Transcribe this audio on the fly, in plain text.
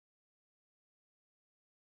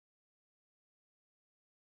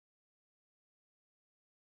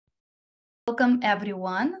Welcome,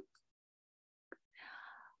 everyone.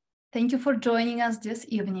 Thank you for joining us this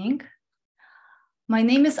evening. My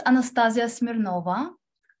name is Anastasia Smirnova.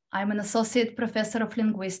 I'm an associate professor of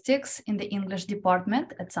linguistics in the English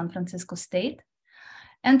department at San Francisco State.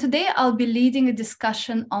 And today I'll be leading a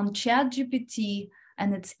discussion on Chat GPT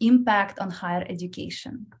and its impact on higher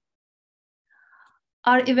education.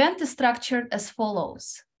 Our event is structured as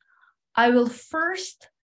follows. I will first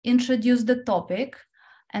introduce the topic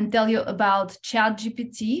and tell you about Chat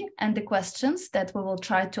GPT and the questions that we will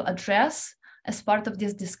try to address as part of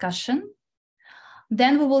this discussion.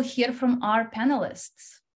 Then we will hear from our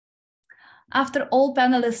panelists. After all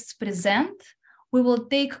panelists present, we will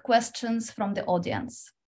take questions from the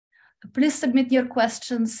audience. Please submit your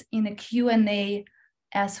questions in a Q&A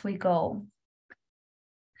as we go.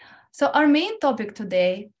 So our main topic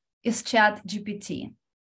today is Chat GPT.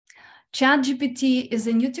 Chat GPT is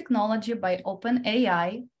a new technology by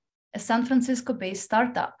OpenAI, a San Francisco-based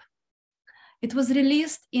startup. It was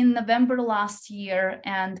released in November last year,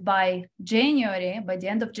 and by the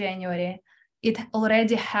end of January, it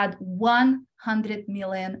already had 100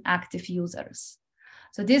 million active users.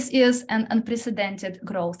 So this is an unprecedented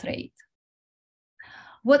growth rate.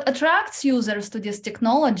 What attracts users to this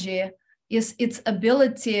technology is its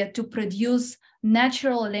ability to produce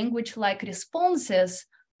natural language-like responses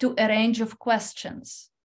to a range of questions.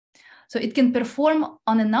 So it can perform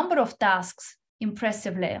on a number of tasks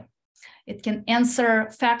impressively. It can answer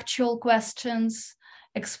factual questions,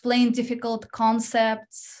 explain difficult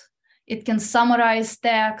concepts. It can summarize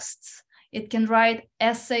texts. It can write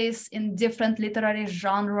essays in different literary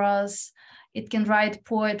genres. It can write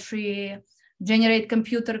poetry, generate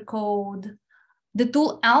computer code. The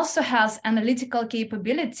tool also has analytical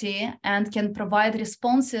capability and can provide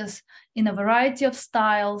responses in a variety of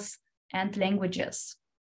styles and languages.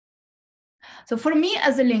 So for me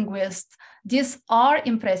as a linguist, these are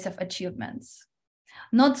impressive achievements.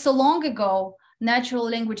 Not so long ago, natural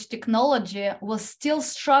language technology was still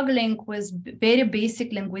struggling with very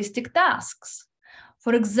basic linguistic tasks.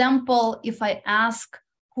 For example, if I ask,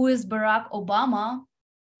 who is Barack Obama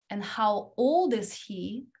and how old is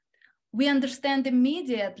he, we understand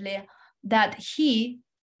immediately that he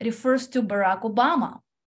refers to Barack Obama.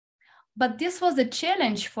 But this was a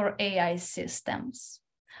challenge for AI systems.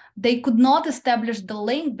 They could not establish the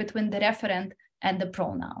link between the referent and the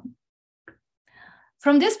pronoun.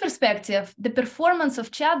 From this perspective, the performance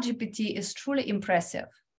of ChatGPT is truly impressive.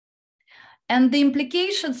 And the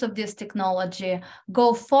implications of this technology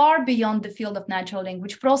go far beyond the field of natural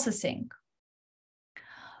language processing.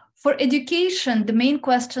 For education, the main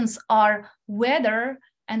questions are whether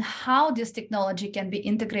and how this technology can be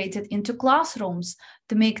integrated into classrooms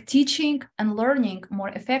to make teaching and learning more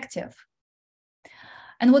effective.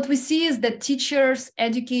 And what we see is that teachers,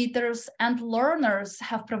 educators, and learners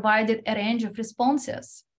have provided a range of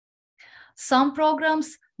responses. Some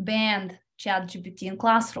programs banned ChatGPT in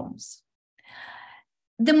classrooms.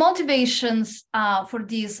 The motivations for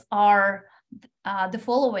these are the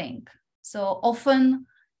following. So often,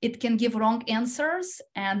 it can give wrong answers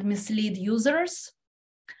and mislead users.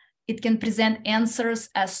 It can present answers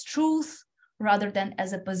as truth rather than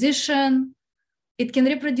as a position. It can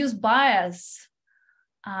reproduce bias.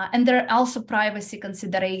 And there are also privacy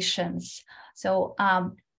considerations. So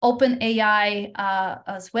OpenAI's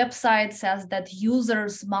website says that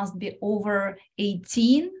users must be over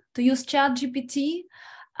 18 to use ChatGPT.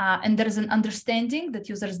 And there is an understanding that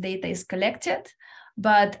users' data is collected.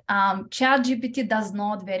 But ChatGPT does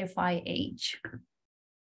not verify age.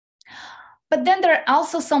 But then there are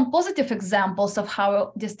also some positive examples of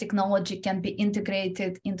how this technology can be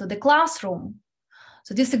integrated into the classroom.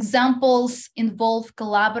 So these examples involve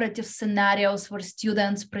collaborative scenarios where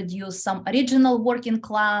students produce some original work in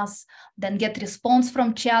class, then get response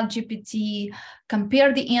from ChatGPT,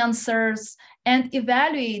 compare the answers, and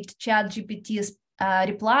evaluate ChatGPT's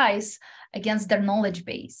replies against their knowledge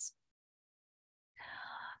base.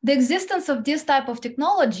 The existence of this type of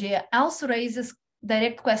technology also raises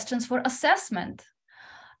direct questions for assessment.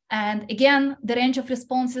 And again, the range of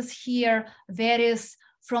responses here varies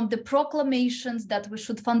from the proclamations that we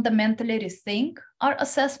should fundamentally rethink our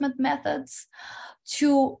assessment methods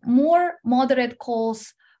to more moderate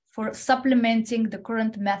calls for supplementing the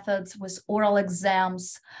current methods with oral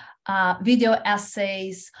exams, video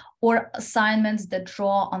essays, or assignments that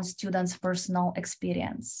draw on students' personal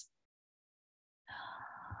experience.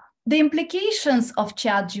 The implications of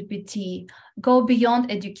ChatGPT go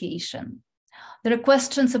beyond education. There are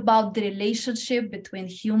questions about the relationship between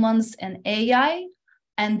humans and AI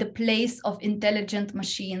and the place of intelligent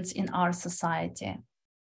machines in our society.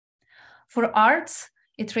 For arts,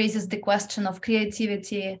 It raises the question of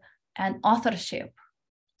creativity and authorship.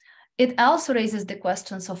 It also raises the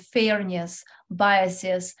questions of fairness,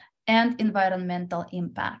 biases, and environmental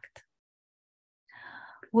impact.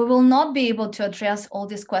 We will not be able to address all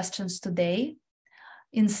these questions today.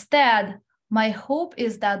 Instead, my hope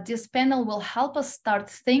is that this panel will help us start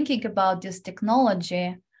thinking about this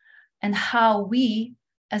technology and how we,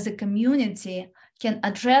 as a community, can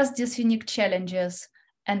address these unique challenges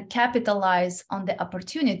and capitalize on the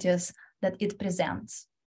opportunities that it presents.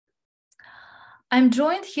 I'm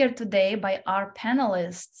joined here today by our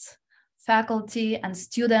panelists, faculty and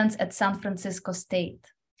students at San Francisco State.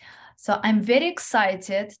 So I'm very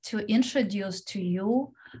excited to introduce to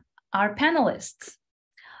you our panelists.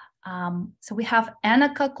 So we have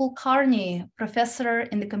Anagha Kulkarni, professor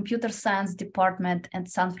in the computer science department at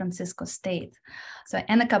San Francisco State. So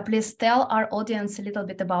Anagha, please tell our audience a little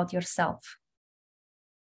bit about yourself.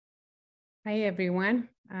 Hi, everyone.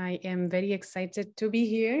 I am very excited to be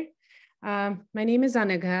here. My name is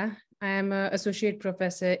Anagha. I am an associate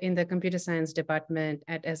professor in the computer science department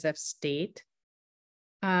at SF State.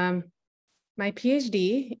 My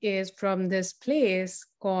PhD is from this place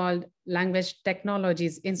called Language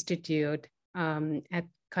Technologies Institute at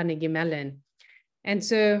Carnegie Mellon. And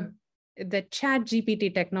so the Chat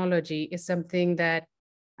GPT technology is something that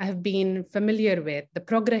I have been familiar with, the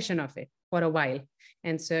progression of it for a while.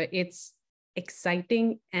 And so it's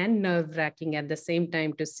exciting and nerve-wracking at the same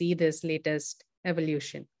time to see this latest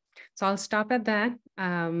evolution. So I'll stop at that.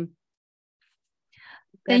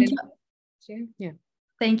 Thank you. Yeah.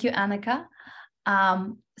 Thank you, Anagha.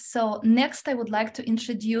 So next, I would like to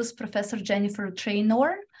introduce Professor Jennifer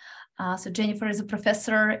Traino. So Jennifer is a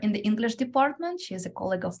professor in the English department. She is a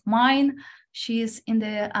colleague of mine. She is in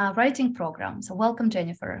the writing program. So welcome,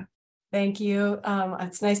 Jennifer. Thank you.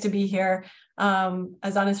 It's nice to be here.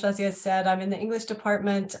 As Anastasia said, I'm in the English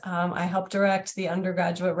department. I help direct the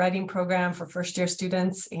undergraduate writing program for first-year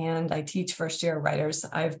students, and I teach first-year writers.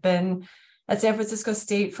 I've been at San Francisco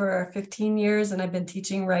State for 15 years, and I've been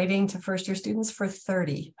teaching writing to first-year students for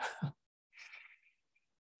 30.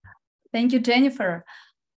 Thank you, Jennifer.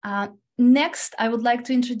 Next, I would like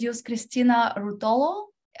to introduce Cristina Rutolo.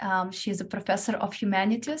 She is a professor of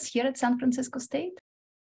humanities here at San Francisco State.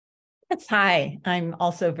 Yes, hi. I'm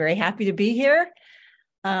also very happy to be here.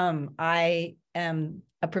 I am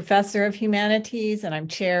a professor of humanities, and I'm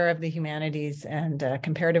chair of the Humanities and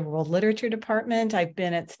Comparative World Literature Department. I've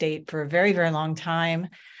been at State for a very, very long time,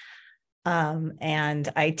 and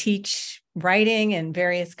I teach writing in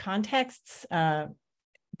various contexts,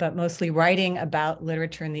 but mostly writing about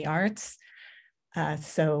literature and the arts.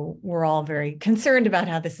 So we're all very concerned about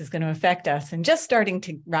how this is going to affect us and just starting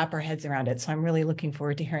to wrap our heads around it. So I'm really looking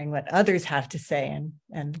forward to hearing what others have to say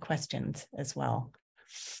and questions as well.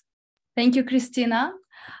 Thank you, Cristina.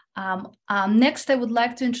 Next, I would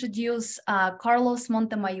like to introduce Carlos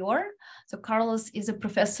Montemayor. So Carlos is a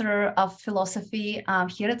professor of philosophy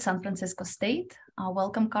here at San Francisco State.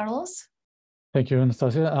 Welcome, Carlos. Thank you,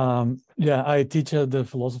 Anastasia. Yeah, I teach at the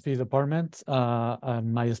philosophy department.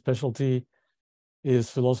 My specialty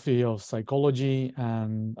is philosophy of psychology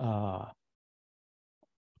and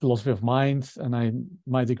philosophy of mind. And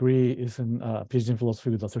my degree is in PhD in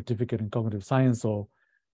philosophy with a certificate in cognitive science. So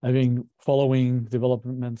I've been following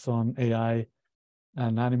developments on AI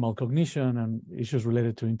and animal cognition and issues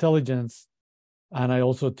related to intelligence. And I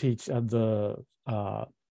also teach at the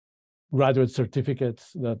graduate certificate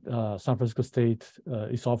that San Francisco State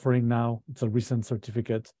is offering now. It's a recent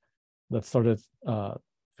certificate that started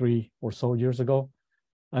 3 or so years ago.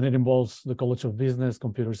 And it involves the College of Business,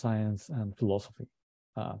 Computer Science, and Philosophy.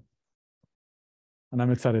 And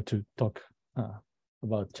I'm excited to talk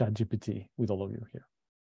about Chat GPT with all of you here.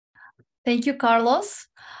 Thank you, Carlos.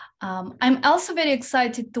 I'm also very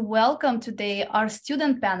excited to welcome today our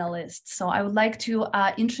student panelists. So I would like to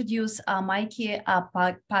introduce Mikey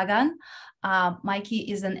Pagan.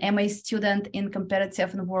 Mikey is an MA student in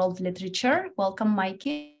Comparative and World Literature. Welcome,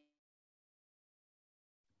 Mikey.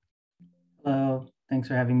 Hello, thanks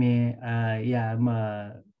for having me. Yeah, I'm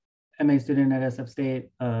a MA student at SF State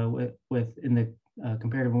in the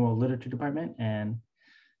Comparative and World Literature Department. And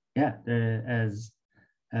yeah, as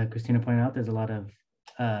Cristina pointed out, there's a lot of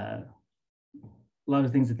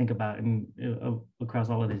things to think about and across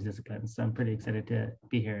all of these disciplines. So I'm pretty excited to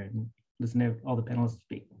be here and listen to all the panelists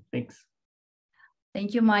speak. Thanks.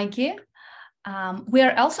 Thank you, Mikey. We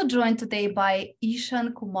are also joined today by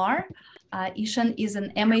Ishan Kumar. Ishan is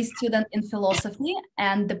an MA student in philosophy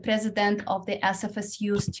and the president of the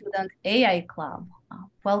SFSU Student AI Club.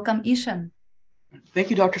 Welcome, Ishan. Thank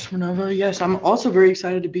you, Dr. Smirnova. Yes, I'm also very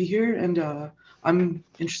excited to be here, and I'm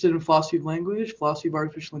interested in philosophy of language, philosophy of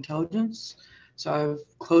artificial intelligence. So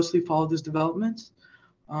I've closely followed this development.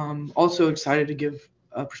 Also excited to give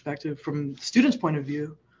a perspective from the students' point of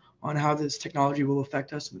view on how this technology will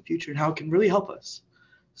affect us in the future and how it can really help us.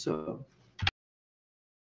 So.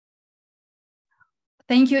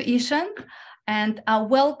 Thank you, Ishan, and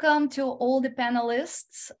welcome to all the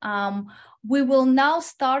panelists. We will now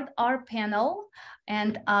start our panel,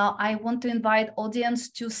 and I want to invite audience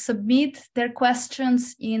to submit their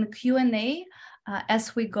questions in Q&A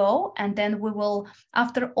as we go, and then we will,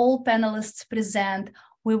 after all panelists present,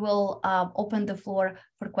 we will open the floor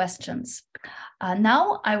for questions.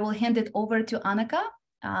 Now I will hand it over to Anagha,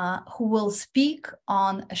 who will speak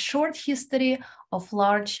on a short history of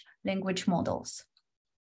large language models.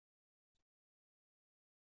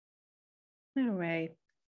 All right.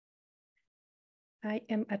 I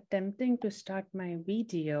am attempting to start my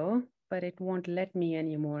video, but it won't let me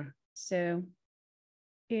anymore. So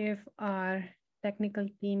if our technical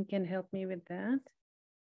team can help me with that.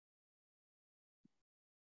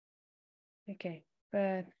 Okay,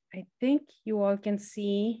 but I think you all can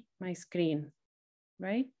see my screen,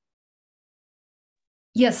 right?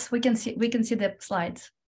 Yes, we can see the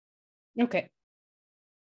slides. Okay.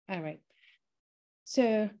 All right.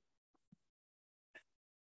 So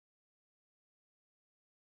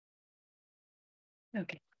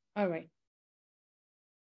okay, all right.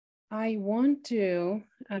 I want to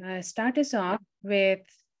start us off with,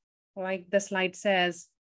 like the slide says,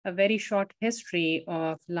 a very short history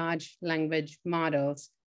of large language models.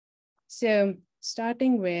 So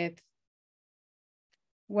starting with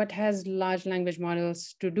what has large language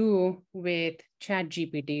models to do with Chat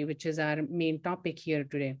GPT, which is our main topic here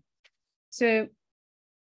today. So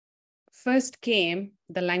first came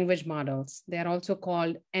the language models. They are also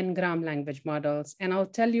called n-gram language models. And I'll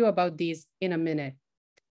tell you about these in a minute.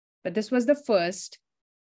 But this was the first.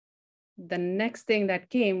 The next thing that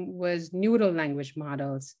came was neural language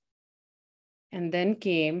models. And then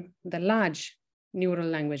came the large neural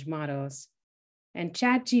language models. And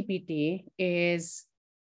Chat GPT is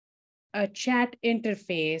a chat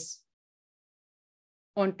interface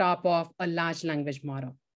on top of a large language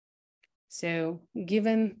model. So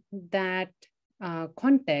given that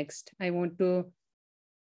context, I want to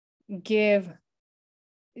give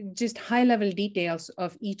just high-level details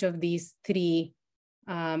of each of these three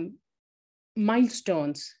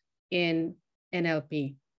milestones in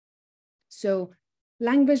NLP. So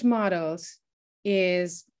language models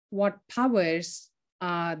is what powers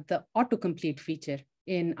the autocomplete feature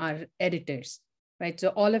in our editors, right? So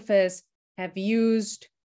all of us have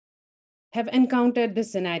encountered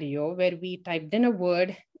this scenario where we typed in a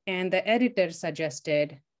word and the editor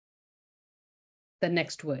suggested the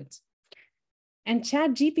next words. And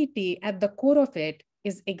Chat GPT, at the core of it,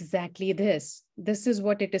 is exactly this. This is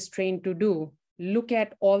what it is trained to do. Look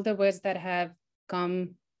at all the words that have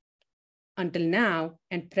come until now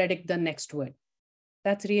and predict the next word.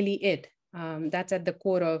 That's really it. That's at the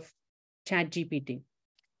core of Chat GPT.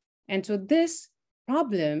 And so this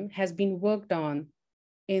problem has been worked on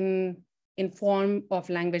in form of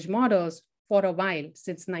language models for a while,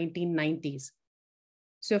 since 1990s.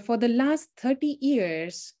 So for the last 30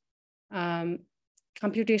 years,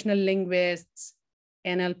 computational linguists,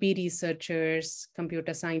 NLP researchers,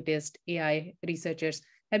 computer scientists, AI researchers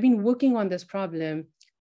have been working on this problem,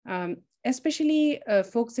 especially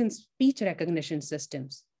folks in speech recognition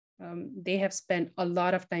systems. They have spent a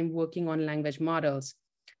lot of time working on language models.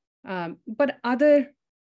 But other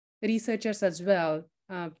researchers as well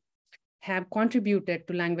have contributed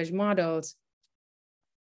to language models.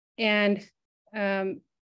 And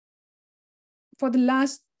for the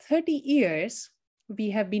last 30 years,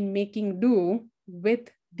 we have been making do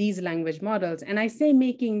with these language models. And I say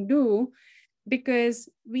making do because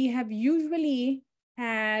we have usually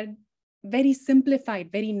had very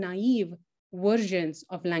simplified, very naive versions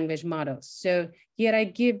of language models. So here I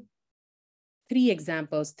give 3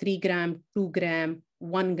 examples, 3 gram, 2 gram,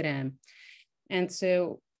 1 gram. And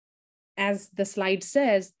so as the slide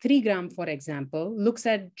says, 3 gram, for example, looks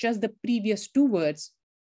at just the previous 2 words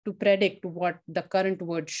to predict what the current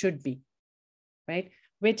word should be, right?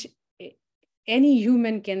 Which any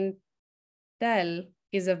human can tell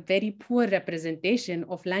is a very poor representation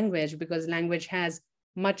of language, because language has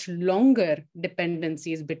much longer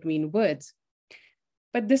dependencies between words.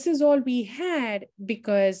 But this is all we had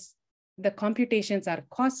because the computations are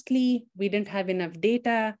costly. We didn't have enough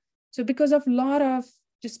data. So because of a lot of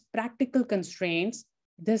just practical constraints,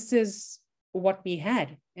 this is what we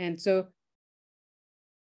had. And so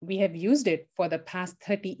we have used it for the past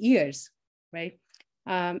 30 years, right?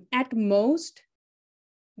 At most,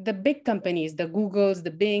 the big companies, the Googles,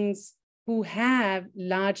 the Bings, who have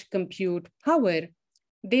large compute power,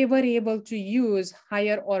 they were able to use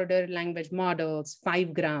higher order language models,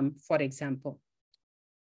 5 gram, for example.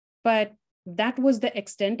 But that was the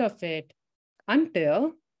extent of it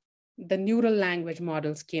until the neural language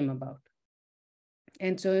models came about.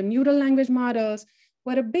 And so neural language models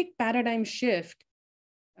were a big paradigm shift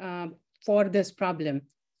for this problem,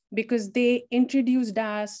 because they introduced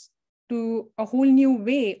us to a whole new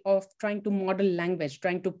way of trying to model language,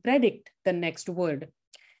 trying to predict the next word.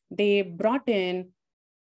 They brought in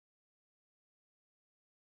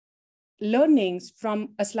learnings from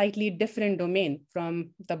a slightly different domain, from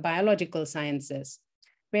the biological sciences,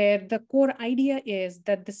 where the core idea is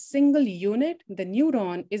that the single unit, the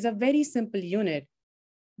neuron, is a very simple unit.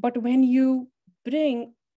 But when you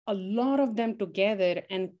bring a lot of them together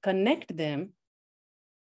and connect them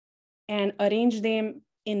and arrange them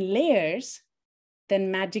in layers,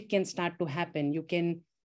 then magic can start to happen. You can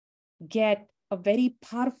get a very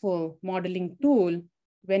powerful modeling tool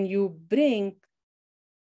when you bring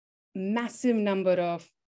massive number of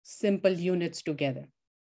simple units together.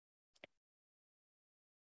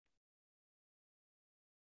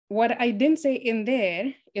 What I didn't say in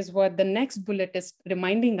there is what the next bullet is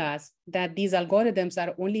reminding us, that these algorithms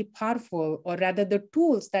are only powerful, or rather the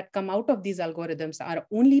tools that come out of these algorithms are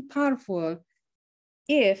only powerful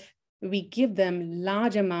if we give them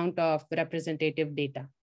large amount of representative data.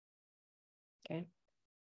 Okay.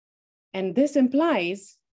 And this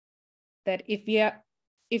implies that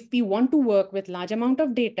if we want to work with large amount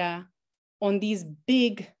of data on these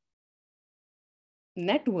big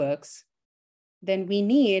networks, then we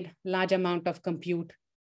need large amount of compute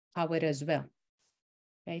power as well,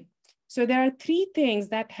 right? So there are 3 things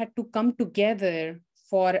that had to come together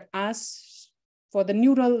for the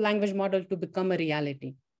neural language model to become a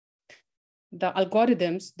reality. The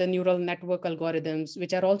algorithms, the neural network algorithms,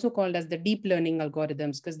 which are also called as the deep learning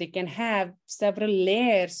algorithms, because they can have several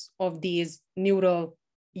layers of these neural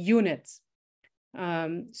units.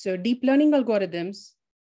 So deep learning algorithms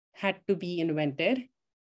had to be invented.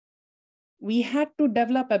 We had to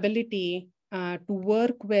develop ability to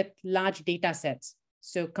work with large data sets.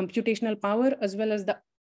 So computational power, as well as the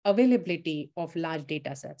availability of large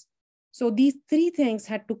data sets. So these 3 things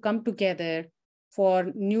had to come together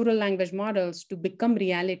for neural language models to become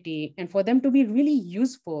reality, and for them to be really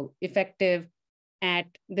useful, effective at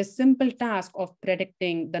the simple task of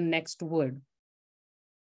predicting the next word.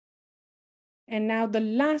 And now the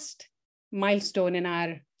last milestone in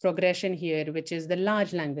our progression here, which is the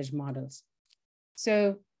large language models.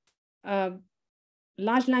 So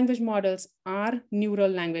large language models are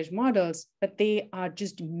neural language models, but they are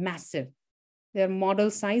just massive. Their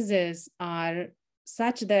model sizes are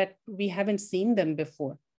such that we haven't seen them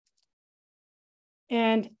before.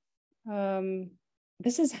 And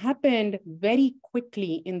this has happened very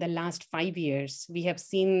quickly in the last 5 years. We have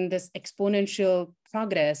seen this exponential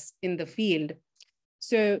progress in the field.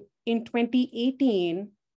 So in 2018,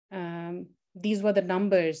 these were the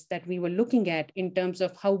numbers that we were looking at in terms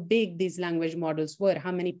of how big these language models were,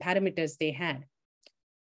 how many parameters they had,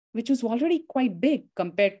 which was already quite big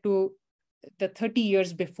compared to the 30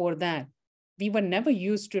 years before that. We were never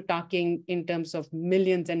used to talking in terms of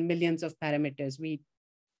millions and millions of parameters,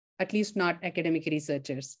 at least not academic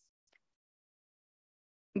researchers.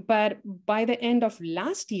 But by the end of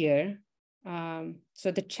last year,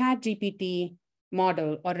 so the Chat GPT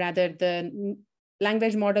model, or rather the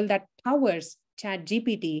language model that powers Chat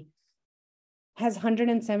GPT, has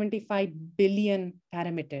 175 billion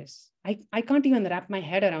parameters. I can't even wrap my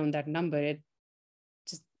head around that number.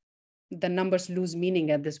 The numbers lose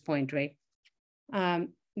meaning at this point, right?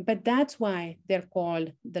 But that's why they're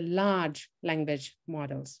called the large language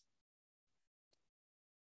models.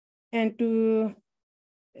 And to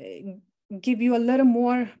give you a little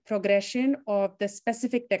more progression of the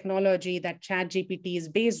specific technology that Chat GPT is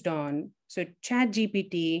based on. So Chat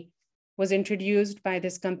GPT was introduced by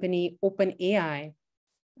this company, OpenAI,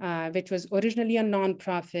 which was originally a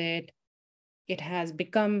nonprofit. It has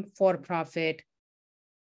become for-profit.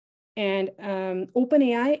 And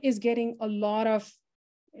OpenAI is getting a lot of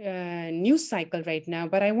news cycle right now,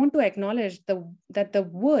 but I want to acknowledge that the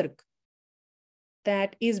work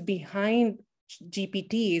that is behind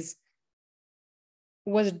GPTs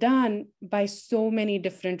was done by so many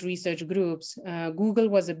different research groups. Google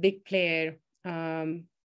was a big player,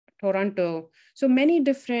 Toronto. So many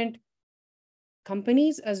different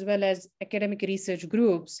companies as well as academic research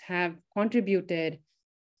groups have contributed.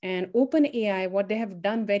 And OpenAI, what they have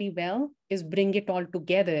done very well is bring it all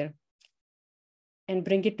together. and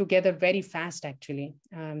bring it together very fast, actually.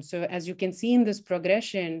 So as you can see in this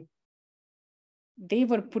progression, they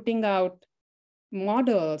were putting out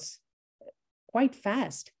models quite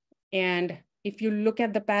fast. And if you look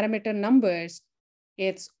at the parameter numbers,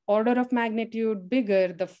 it's order of magnitude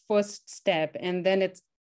bigger, the first step, and then it's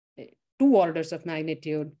 2 orders of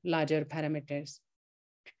magnitude larger parameters.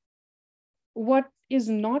 What is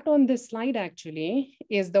not on this slide actually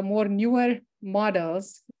is the more newer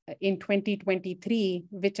models in 2023,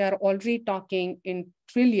 which are already talking in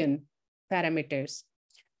trillion parameters.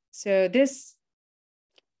 So this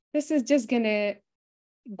is just gonna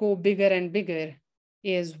go bigger and bigger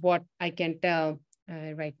is what I can tell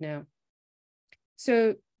right now.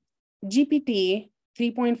 So GPT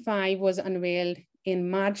 3.5 was unveiled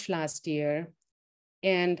in March last year,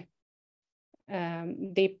 and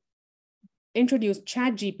they introduced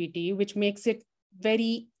Chat GPT, which makes it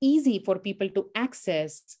very easy for people to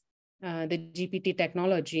access the GPT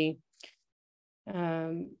technology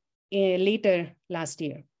later last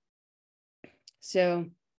year. So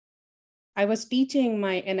I was teaching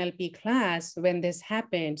my NLP class when this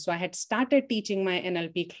happened. So I had started teaching my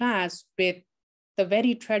NLP class with the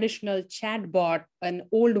very traditional chatbot, an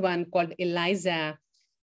old one called Eliza,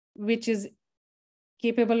 which is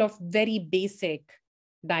capable of very basic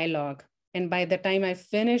dialogue. And by the time I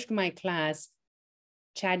finished my class,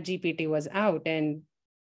 Chat GPT was out, and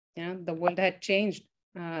the world had changed.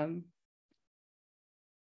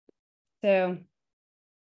 So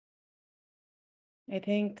I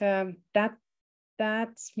think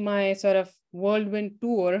that's my sort of whirlwind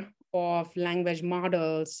tour of language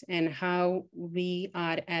models and how we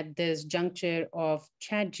are at this juncture of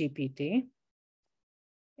Chat GPT.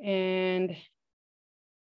 And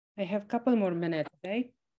I have a couple more minutes,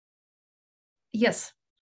 right? Yes.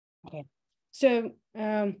 Okay. So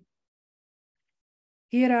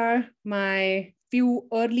here are my few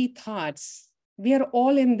early thoughts. We are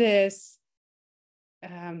all in this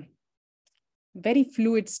very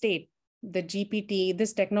fluid state. The GPT,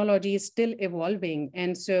 this technology is still evolving.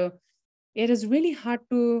 And so it is really hard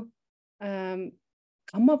to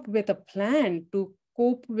come up with a plan to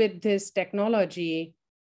cope with this technology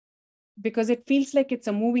because it feels like it's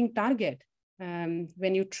a moving target.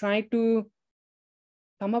 When you try to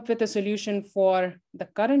come up with a solution for the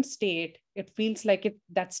current state, it feels like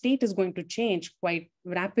that state is going to change quite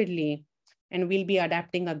rapidly and we'll be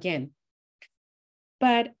adapting again.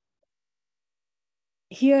 But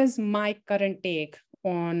here's my current take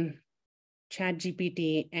on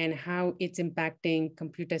ChatGPT and how it's impacting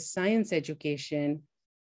computer science education.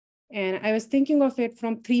 And I was thinking of it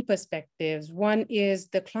from 3 perspectives. One is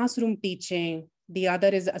the classroom teaching, the other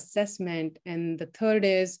is assessment, and the third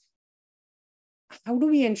is how do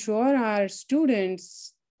we ensure our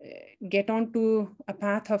students get onto a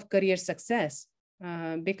path of career success?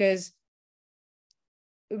 Because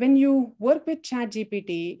when you work with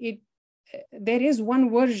ChatGPT, there is one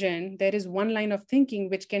version, there is one line of thinking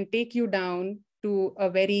which can take you down to a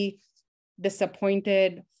very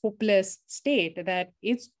disappointed, hopeless state that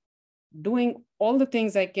it's doing all the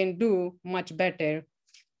things I can do much better.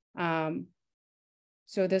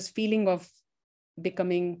 So this feeling of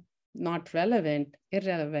becoming not relevant,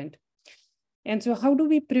 irrelevant. And so how do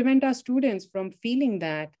we prevent our students from feeling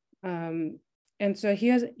that? And so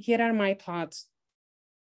here are my thoughts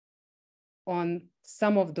on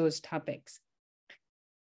some of those topics.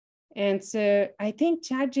 And so I think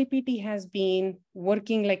ChatGPT has been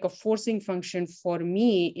working like a forcing function for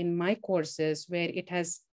me in my courses, where it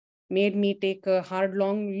has made me take a hard,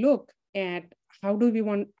 long look at how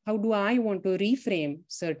do I want to reframe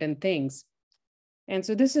certain things. And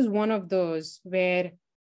so this is one of those where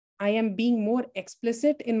I am being more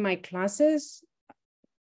explicit in my classes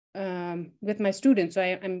with my students. So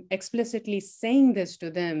I'm explicitly saying this to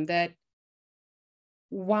them, that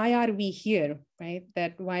why are we here, right?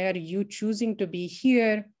 That why are you choosing to be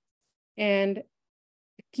here? And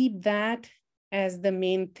keep that as the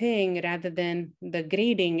main thing rather than the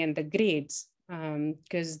grading and the grades,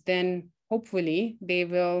 because then hopefully they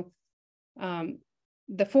will,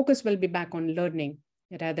 the focus will be back on learning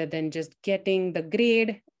rather than just getting the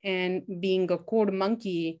grade and being a code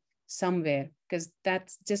monkey somewhere, because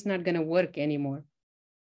that's just not going to work anymore.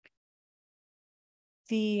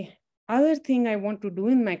 The other thing I want to do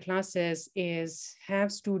in my classes is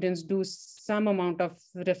have students do some amount of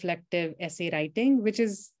reflective essay writing, which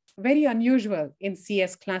is very unusual in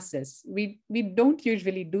CS classes. We don't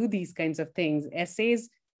usually do these kinds of things. Essays,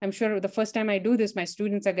 I'm sure the first time I do this, my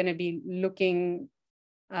students are going to be looking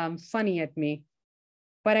funny at me.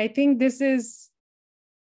 But I think this is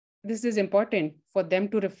important for them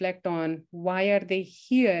to reflect on why are they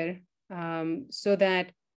here so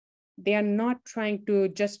that they are not trying to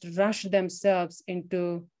just rush themselves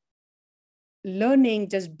into learning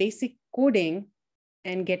just basic coding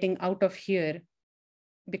and getting out of here,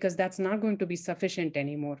 because that's not going to be sufficient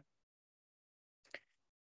anymore.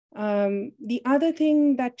 The other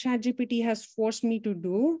thing that ChatGPT has forced me to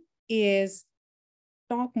do is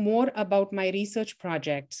talk more about my research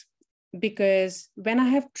projects, because when I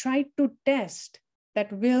have tried to test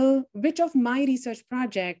that which of my research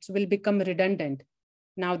projects will become redundant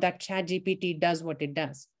now that ChatGPT does what it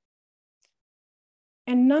does.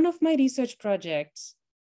 And none of my research projects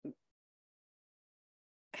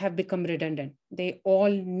have become redundant. They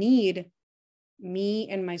all need me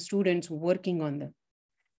and my students working on them.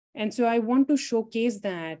 And so I want to showcase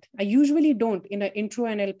that. I usually don't, in an intro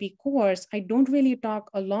NLP course, I don't really talk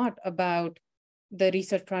a lot about the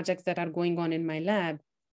research projects that are going on in my lab.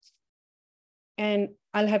 And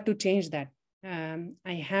I'll have to change that.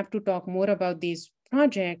 I have to talk more about these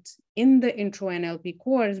projects in the intro NLP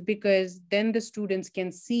course, because then the students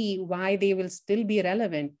can see why they will still be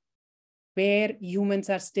relevant, where humans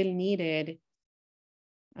are still needed.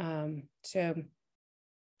 So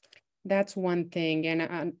that's one thing.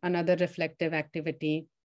 And another reflective activity.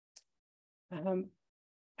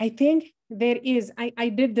 I think there is, I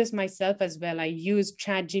did this myself as well. I used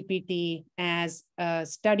ChatGPT as a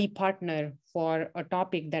study partner for a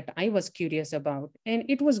topic that I was curious about. And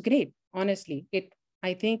it was great, honestly.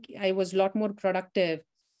 I think I was a lot more productive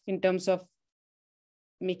in terms of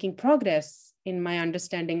making progress in my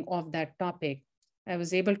understanding of that topic. I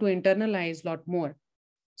was able to internalize a lot more.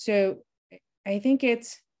 So I think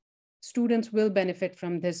students will benefit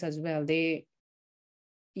from this as well. They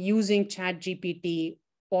using ChatGPT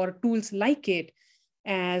or tools like it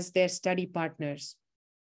as their study partners.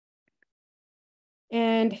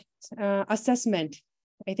 And assessment.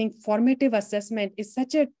 I think formative assessment is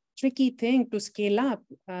such a tricky thing to scale up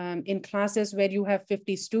in classes where you have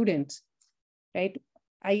 50 students, right?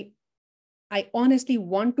 I honestly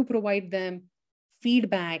want to provide them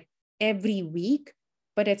feedback every week,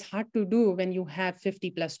 but it's hard to do when you have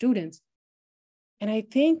 50 plus students. And I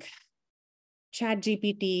think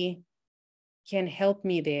ChatGPT can help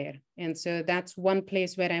me there. And so that's one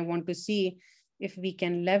place where I want to see if we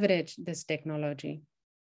can leverage this technology.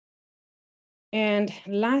 And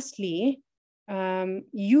lastly,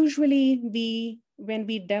 usually when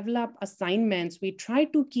we develop assignments, we try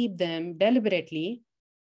to keep them deliberately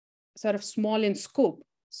sort of small in scope,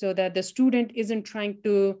 so that the student isn't trying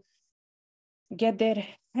to get their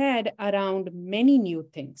head around many new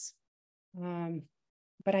things.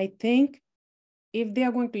 But I think if they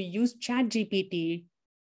are going to use ChatGPT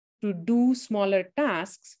to do smaller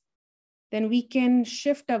tasks, then we can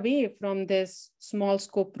shift away from this small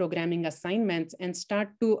scope programming assignments and start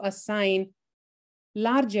to assign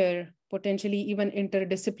larger, potentially even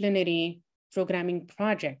interdisciplinary programming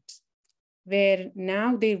projects, where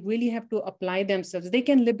now they really have to apply themselves. They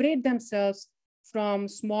can liberate themselves from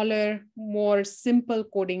smaller, more simple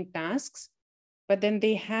coding tasks, but then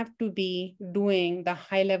they have to be doing the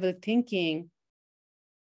high-level thinking.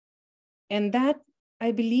 And that,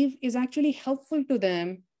 I believe, is actually helpful to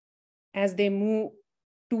them as they move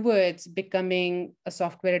towards becoming a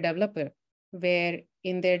software developer, where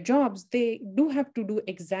in their jobs, they do have to do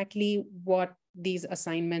exactly what these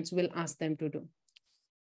assignments will ask them to do.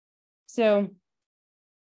 So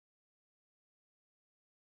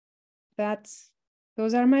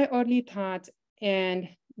those are my early thoughts. And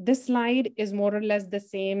this slide is more or less the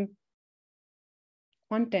same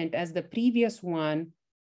content as the previous one,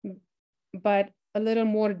 but a little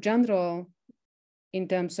more general in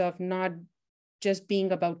terms of not just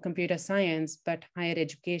being about computer science, but higher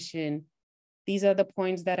education. These are the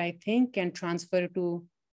points that I think can transfer to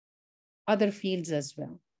other fields as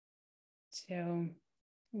well. So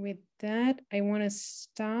with that, I want to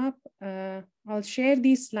stop. I'll share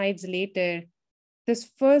these slides later. This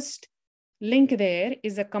first link there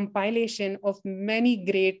is a compilation of many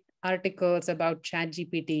great articles about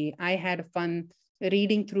ChatGPT. I had fun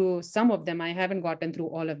reading through some of them. I haven't gotten through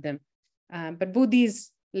all of them, but both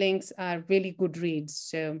these links are really good reads.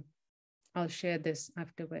 So I'll share this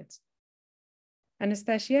afterwards.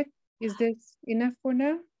 Anastasia, is this enough for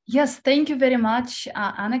now? Yes, thank you very much,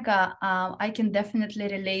 Anagha. I can definitely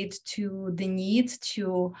relate to the need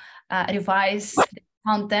to revise the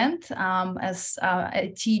content as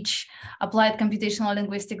I teach applied computational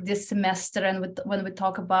linguistics this semester, and when we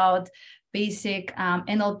talk about basic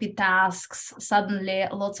NLP tasks, suddenly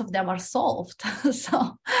lots of them are solved.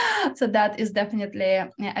 so that is definitely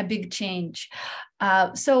a big change.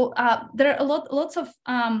 So there are lots of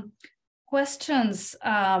questions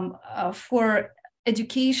for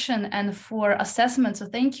education and for assessment. So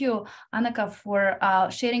thank you, Anagha, for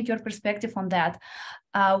sharing your perspective on that.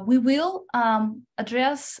 We will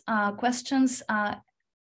address questions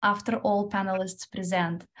after all panelists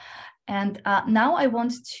present. And now I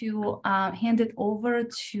want to hand it over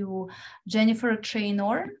to Jennifer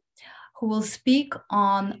Traino, who will speak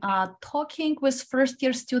on talking with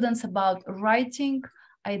first-year students about writing,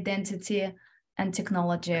 identity, and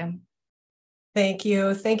technology. Thank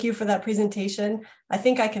you. Thank you for that presentation. I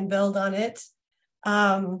think I can build on it.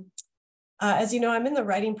 As you know, I'm in the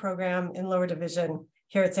writing program in lower division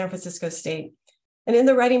here at San Francisco State. And in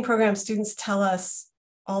the writing program, students tell us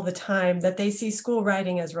all the time that they see school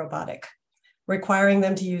writing as robotic, requiring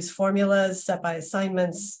them to use formulas set by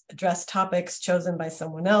assignments, address topics chosen by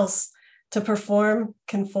someone else, to perform,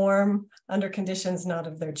 conform under conditions not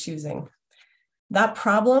of their choosing. That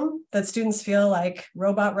problem that students feel like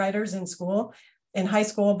robot writers in school, in high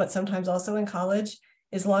school, but sometimes also in college,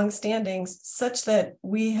 is longstanding, such that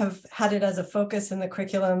we have had it as a focus in the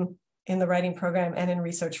curriculum in the writing program and in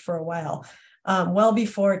research for a while. Well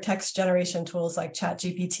before text generation tools like Chat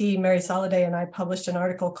GPT, Mary Soliday and I published an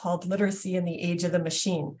article called Literacy in the Age of the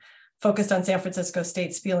Machine, focused on San Francisco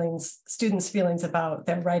State's students' feelings about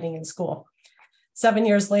their writing in school. 7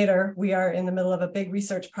 years later, we are in the middle of a big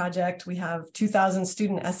research project. We have 2,000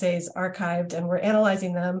 student essays archived, and we're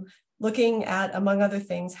analyzing them, looking at, among other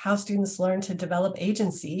things, how students learn to develop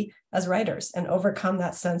agency as writers and overcome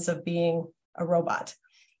that sense of being a robot.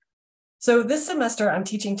 So this semester, I'm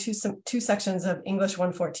teaching two sections of English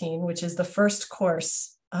 114, which is the first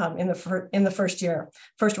course in the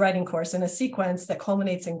first writing course in a sequence that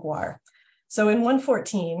culminates in GWAR. So in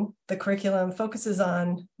 114, the curriculum focuses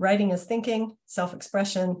on writing as thinking,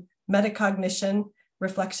 self-expression, metacognition,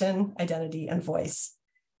 reflection, identity, and voice.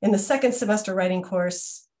 In the second semester writing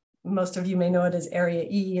course, most of you may know it as Area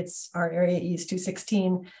E, our Area E is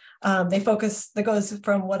 216. That goes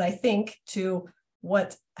from what I think to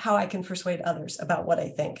how I can persuade others about what I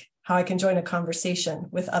think, how I can join a conversation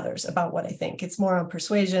with others about what I think. It's more on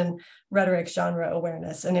persuasion, rhetoric, genre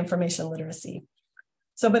awareness, and information literacy.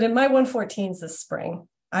 So, but in my 114s this spring,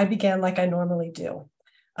 I began like I normally do,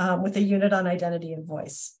 with a unit on identity and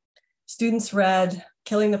voice. Students read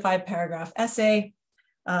Killing the 5-Paragraph Essay,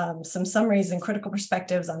 some summaries and critical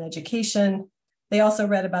perspectives on education. They also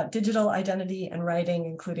read about digital identity and writing,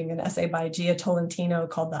 including an essay by Gia Tolentino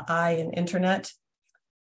called The I in Internet.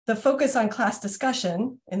 The focus on class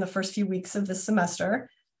discussion in the first few weeks of this semester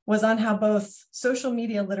was on how both social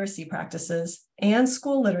media literacy practices and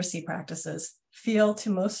school literacy practices feel to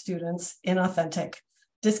most students inauthentic,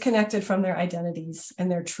 disconnected from their identities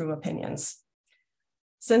and their true opinions.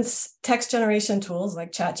 Since text generation tools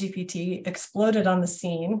like Chat GPT exploded on the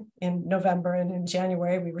scene in November and in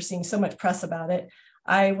January, we were seeing so much press about it,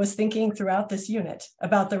 I was thinking throughout this unit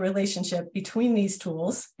about the relationship between these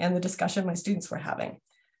tools and the discussion my students were having.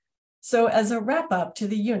 So as a wrap up to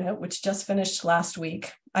the unit, which just finished last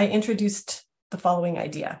week, I introduced the following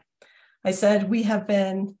idea. I said, we have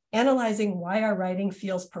been analyzing why our writing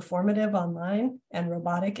feels performative online and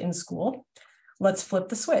robotic in school. Let's flip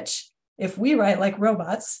the switch. If we write like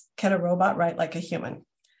robots, can a robot write like a human?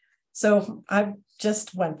 So I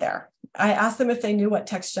just went there. I asked them if they knew what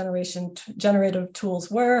text generative tools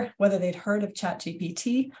were, whether they'd heard of Chat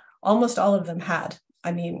GPT. Almost all of them had,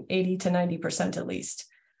 80 to 90% at least.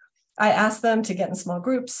 I asked them to get in small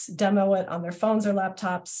groups, demo it on their phones or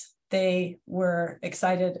laptops. They were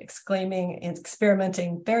excited, exclaiming, and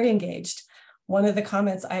experimenting, very engaged. One of the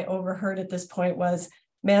comments I overheard at this point was,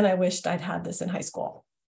 man, I wished I'd had this in high school.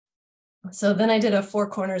 So then I did a 4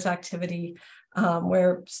 corners activity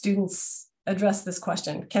where students addressed this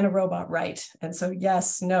question, can a robot write? And so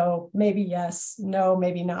yes, no, maybe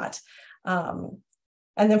not. And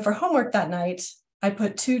then for homework that night, I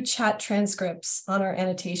put 2 chat transcripts on our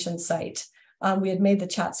annotation site. We had made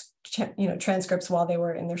the transcripts while they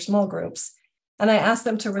were in their small groups. And I asked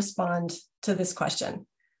them to respond to this question.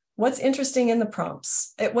 What's interesting in the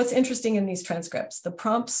prompts? What's interesting in these transcripts, the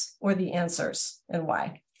prompts or the answers, and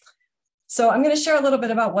why? So I'm going to share a little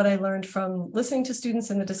bit about what I learned from listening to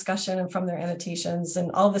students in the discussion and from their annotations,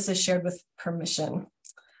 and all this is shared with permission.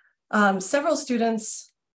 Several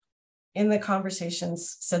students in the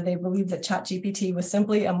conversations said they believed that Chat GPT was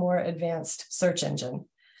simply a more advanced search engine.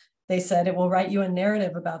 They said it will write you a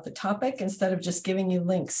narrative about the topic instead of just giving you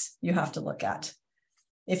links you have to look at.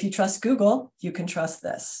 If you trust Google, you can trust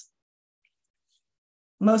this.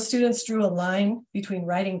 Most students drew a line between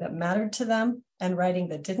writing that mattered to them and writing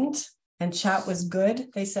that didn't, and Chat was good,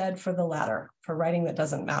 they said, for the latter, for writing that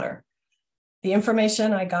doesn't matter. The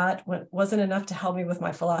information I got wasn't enough to help me with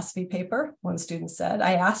my philosophy paper, one student said.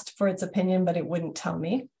 I asked for its opinion, but it wouldn't tell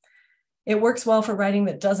me. It works well for writing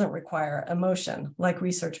that doesn't require emotion, like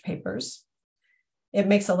research papers. It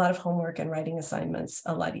makes a lot of homework and writing assignments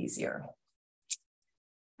a lot easier.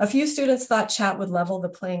 A few students thought chat would level the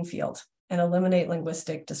playing field and eliminate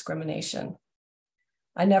linguistic discrimination.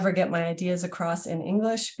 I never get my ideas across in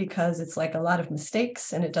English because it's like a lot of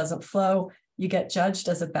mistakes and it doesn't flow. You get judged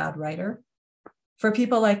as a bad writer. For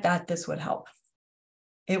people like that, this would help.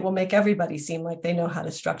 It will make everybody seem like they know how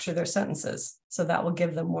to structure their sentences, so that will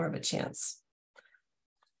give them more of a chance.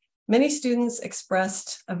 Many students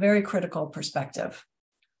expressed a very critical perspective.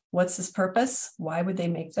 What's this purpose? Why would they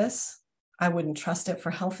make this? I wouldn't trust it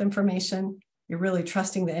for health information. You're really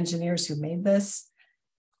trusting the engineers who made this.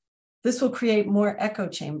 This will create more echo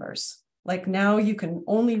chambers. Like now you can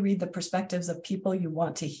only read the perspectives of people you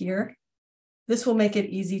want to hear. This will make it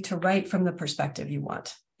easy to write from the perspective you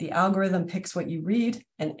want. The algorithm picks what you read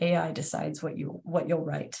and AI decides what you'll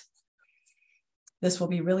write. This will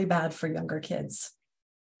be really bad for younger kids.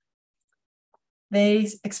 They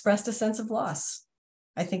expressed a sense of loss.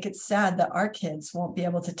 I think it's sad that our kids won't be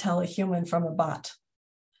able to tell a human from a bot.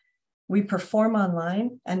 We perform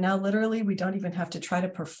online, and now literally we don't even have to try to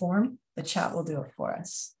perform. The chat will do it for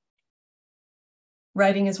us.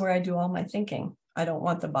 Writing is where I do all my thinking. I don't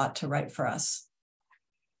want the bot to write for us.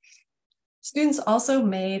 Students also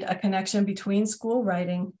made a connection between school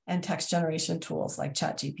writing and text generation tools like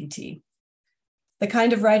Chat GPT. The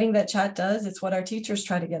kind of writing that chat does, it's what our teachers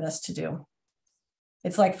try to get us to do.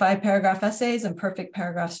 It's like 5-paragraph essays and perfect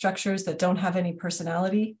paragraph structures that don't have any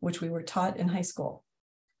personality, which we were taught in high school.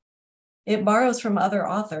 It borrows from other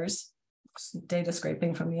authors, data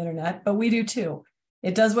scraping from the internet, but we do too.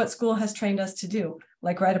 It does what school has trained us to do,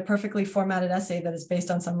 like write a perfectly formatted essay that is based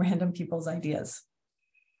on some random people's ideas.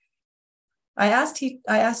 I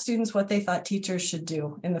asked students what they thought teachers should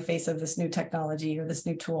do in the face of this new technology or this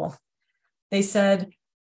new tool. They said,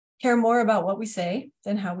 care more about what we say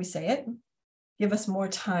than how we say it. Give us more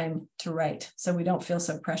time to write so we don't feel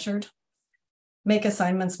so pressured. Make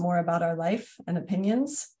assignments more about our life and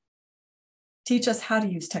opinions. Teach us how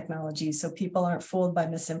to use technology so people aren't fooled by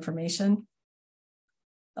misinformation.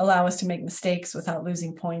 Allow us to make mistakes without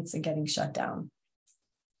losing points and getting shut down.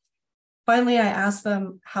 Finally, I asked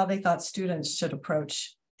them how they thought students should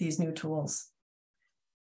approach these new tools.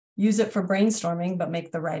 Use it for brainstorming, but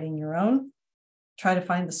make the writing your own. Try to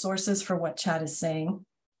find the sources for what chat is saying.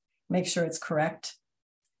 Make sure it's correct.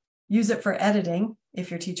 Use it for editing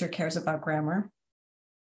if your teacher cares about grammar.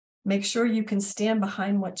 Make sure you can stand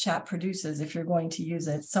behind what chat produces if you're going to use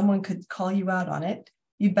it. Someone could call you out on it.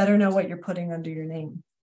 You better know what you're putting under your name.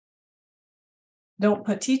 Don't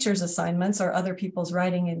put teachers' assignments or other people's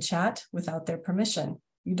writing in chat without their permission.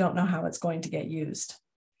 You don't know how it's going to get used.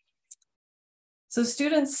 So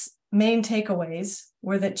students' main takeaways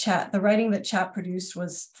were that the writing that chat produced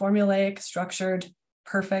was formulaic, structured,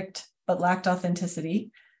 perfect, but lacked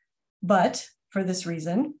authenticity. But for this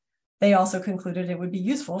reason, they also concluded it would be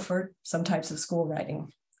useful for some types of school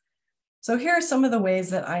writing. So here are some of the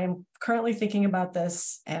ways that I am currently thinking about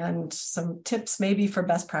this and some tips maybe for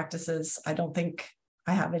best practices. I don't think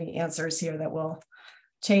I have any answers here that will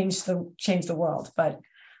change the world, but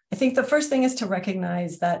I think the first thing is to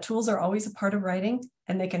recognize that tools are always a part of writing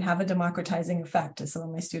and they can have a democratizing effect, as some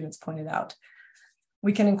of my students pointed out.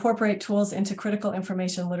 We can incorporate tools into critical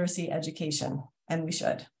information literacy education, and we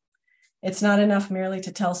should. It's not enough merely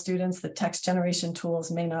to tell students that text generation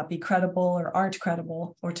tools may not be credible or aren't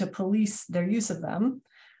credible, or to police their use of them.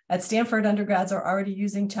 At Stanford, undergrads are already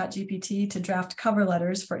using Chat GPT to draft cover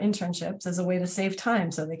letters for internships as a way to save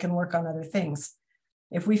time so they can work on other things.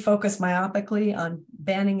 If we focus myopically on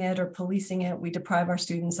banning it or policing it, we deprive our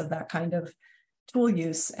students of that kind of tool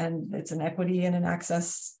use, and it's an equity and an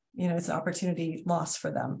access, it's an opportunity loss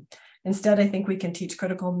for them. Instead, I think we can teach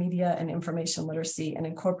critical media and information literacy and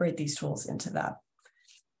incorporate these tools into that.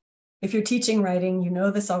 If you're teaching writing, you know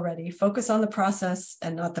this already. Focus on the process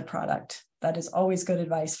and not the product. That is always good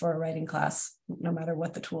advice for a writing class, no matter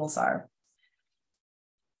what the tools are.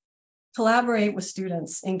 Collaborate with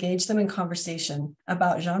students, engage them in conversation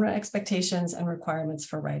about genre expectations and requirements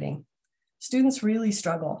for writing. Students really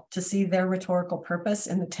struggle to see their rhetorical purpose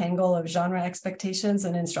in the tangle of genre expectations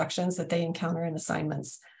and instructions that they encounter in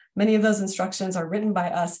assignments. Many of those instructions are written by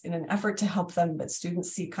us in an effort to help them, but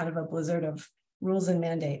students see kind of a blizzard of rules and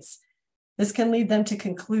mandates. This can lead them to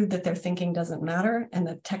conclude that their thinking doesn't matter and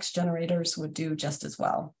that text generators would do just as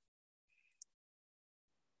well.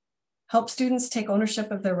 Help students take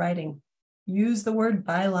ownership of their writing. Use the word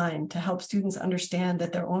byline to help students understand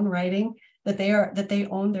that their own writing, that they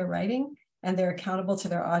own their writing, and they're accountable to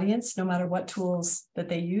their audience, no matter what tools that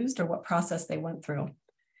they used or what process they went through.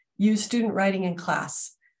 Use student writing in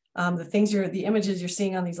class. The images you're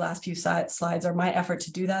seeing on these last few slides are my effort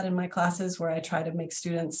to do that in my classes, where I try to make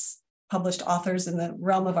students, published authors in the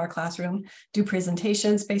realm of our classroom, do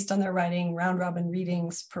presentations based on their writing, round robin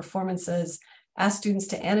readings, performances, ask students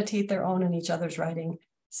to annotate their own and each other's writing,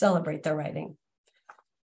 celebrate their writing.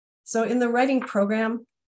 So in the writing program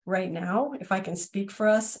right now, if I can speak for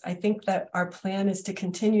us, I think that our plan is to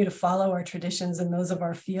continue to follow our traditions and those of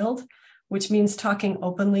our field, which means talking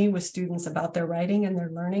openly with students about their writing and their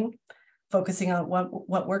learning, focusing on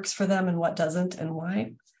what works for them and what doesn't and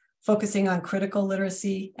why, focusing on critical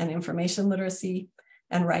literacy and information literacy,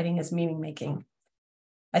 and writing as meaning making.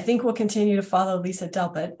 I think we'll continue to follow Lisa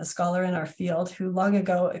Delpit, a scholar in our field, who long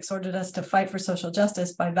ago exhorted us to fight for social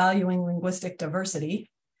justice by valuing linguistic diversity,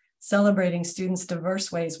 celebrating students'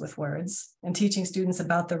 diverse ways with words, and teaching students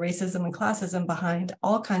about the racism and classism behind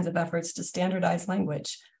all kinds of efforts to standardize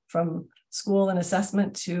language, from school and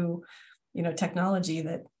assessment to, technology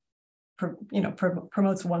that,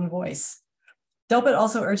 promotes one voice. Delpit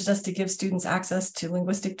also urged us to give students access to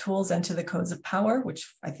linguistic tools and to the codes of power,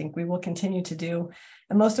 which I think we will continue to do.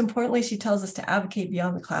 And most importantly, she tells us to advocate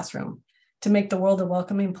beyond the classroom, to make the world a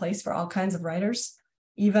welcoming place for all kinds of writers,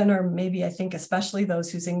 even, or maybe I think especially,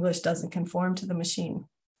 those whose English doesn't conform to the machine.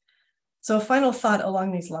 So a final thought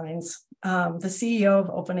along these lines, the CEO of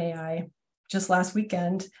OpenAI just last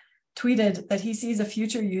weekend tweeted that he sees a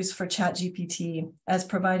future use for Chat GPT as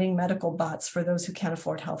providing medical bots for those who can't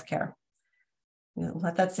afford healthcare.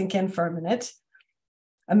 Let that sink in for a minute.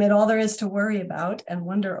 Amid all there is to worry about and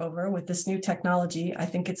wonder over with this new technology, I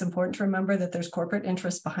think it's important to remember that there's corporate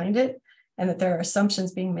interest behind it, and that there are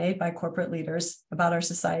assumptions being made by corporate leaders about our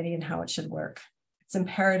society and how it should work. It's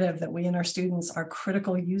imperative that we and our students are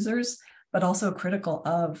critical users, but also critical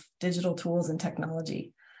of digital tools and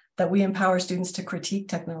technology, that we empower students to critique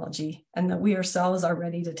technology, and that we ourselves are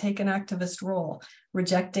ready to take an activist role,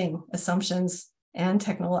 rejecting assumptions and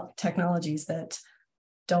technologies that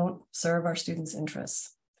don't serve our students'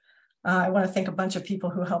 interests. I want to thank a bunch of people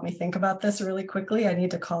who helped me think about this really quickly. I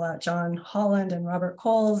need to call out John Holland and Robert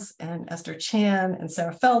Coles and Esther Chan and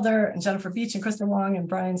Sarah Felder and Jennifer Beach and Krista Wong and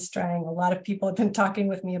Brian Strang. A lot of people have been talking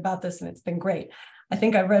with me about this, and it's been great. I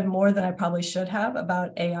think I've read more than I probably should have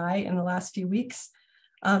about AI in the last few weeks.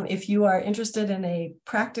 If you are interested in a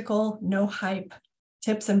practical, no hype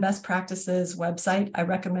tips and best practices website, I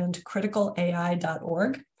recommend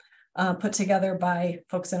critical.ai.org. Put together by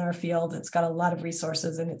folks in our field. It's got a lot of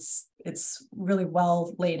resources, and it's really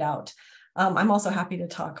well laid out. I'm also happy to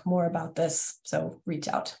talk more about this, so reach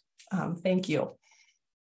out. Thank you.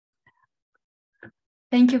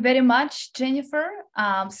 Thank you very much, Jennifer.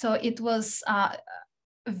 So it was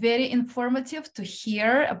very informative to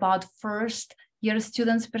hear about first-year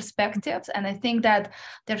students' perspectives, and I think that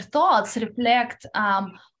their thoughts reflect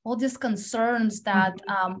all these concerns that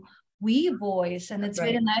we voice, and it's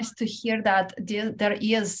very nice to hear that there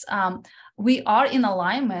is, we are in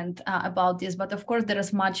alignment about this, but of course there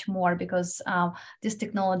is much more, because this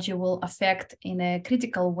technology will affect in a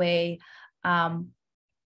critical way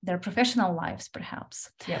their professional lives, perhaps.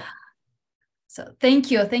 Yeah. So thank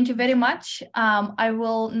you very much. I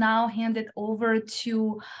will now hand it over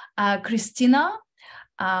to Christina,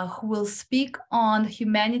 who will speak on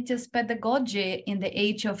humanities pedagogy in the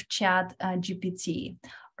age of Chat GPT.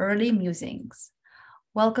 Early musings.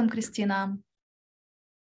 Welcome, Christina.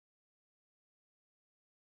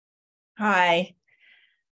 Hi.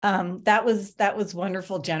 That was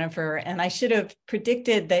wonderful, Jennifer. And I should have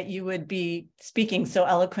predicted that you would be speaking so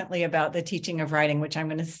eloquently about the teaching of writing, which I'm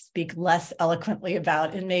going to speak less eloquently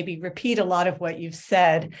about and maybe repeat a lot of what you've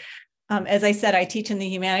said. As I said, I teach in the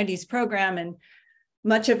humanities program, and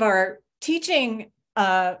much of our teaching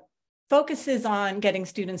focuses on getting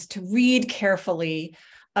students to read carefully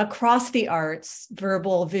across the arts,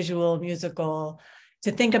 verbal, visual, musical,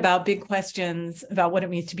 to think about big questions about what it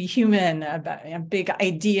means to be human, about big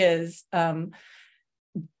ideas,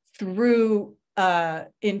 through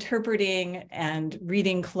interpreting and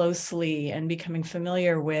reading closely and becoming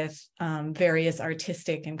familiar with various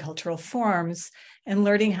artistic and cultural forms and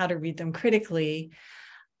learning how to read them critically.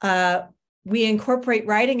 We incorporate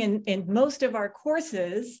writing in most of our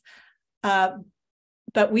courses,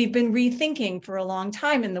 but we've been rethinking for a long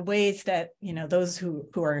time in the ways that, those who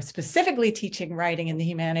are specifically teaching writing in the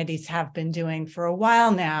humanities have been doing for a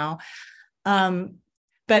while now.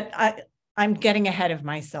 But I'm getting ahead of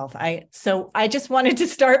myself. So I just wanted to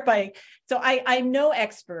start by, so I'm no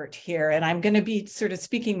expert here, and I'm going to be sort of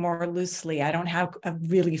speaking more loosely. I don't have a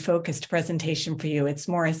really focused presentation for you. It's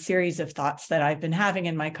more a series of thoughts that I've been having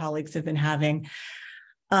and my colleagues have been having.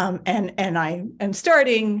 And I am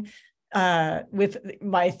starting with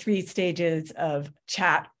my 3 stages of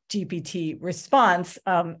Chat GPT response.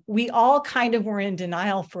 We all kind of were in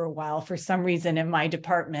denial for a while for some reason in my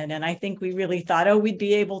department. And I think we really thought, oh, we'd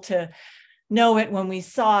be able to know it when we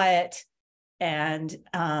saw it. And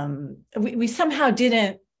we somehow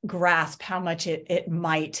didn't grasp how much it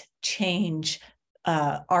might change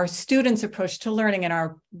our students' approach to learning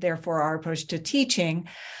and therefore our approach to teaching.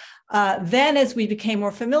 Then as we became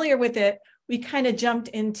more familiar with it, we kind of jumped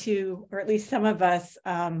into, or at least some of us,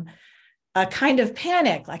 a kind of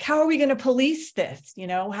panic, like, how are we going to police this? You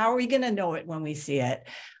know, how are we going to know it when we see it?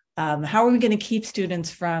 How are we going to keep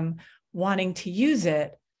students from wanting to use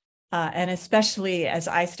it? And especially as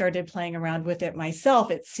I started playing around with it myself,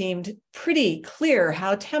 it seemed pretty clear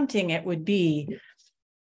how tempting it would be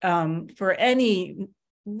for any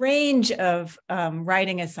range of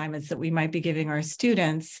writing assignments that we might be giving our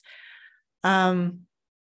students.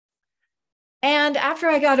 And after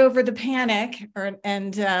I got over the panic,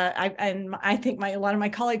 I think a lot of my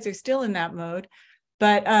colleagues are still in that mode,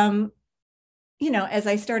 but you know, as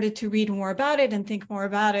I started to read more about it and think more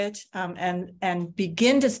about it, and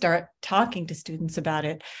begin to start talking to students about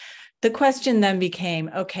it, the question then became,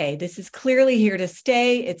 okay, this is clearly here to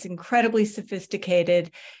stay. It's incredibly sophisticated.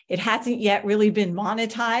 It hasn't yet really been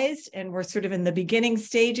monetized, and we're sort of in the beginning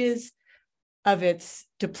stages of its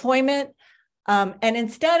deployment. And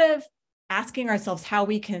instead of asking ourselves how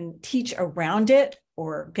we can teach around it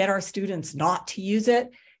or get our students not to use it,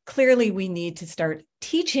 clearly we need to start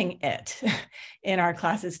teaching it in our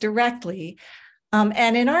classes directly.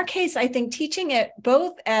 And in our case, I think teaching it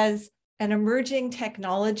both as an emerging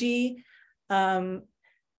technology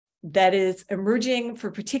that is emerging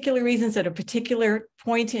for particular reasons at a particular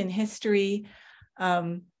point in history,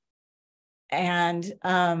 and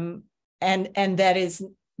that is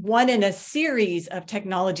one in a series of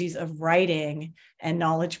technologies of writing and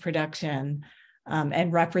knowledge production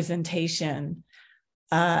and representation.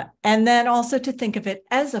 And then also to think of it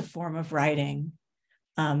as a form of writing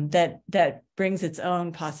that brings its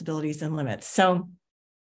own possibilities and limits. So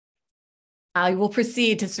I will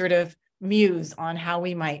proceed to sort of muse on how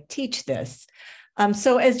we might teach this.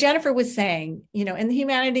 So as Jennifer was saying, you know, in the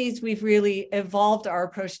humanities, we've really evolved our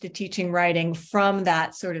approach to teaching writing from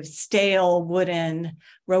that sort of stale, wooden,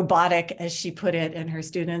 robotic, as she put it, and her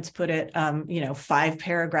students put it, you know,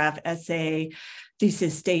 5-paragraph essay,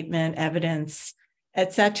 thesis statement, evidence,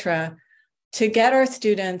 etc., to get our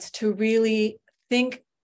students to really think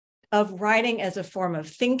of writing as a form of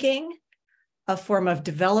thinking, a form of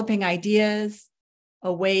developing ideas,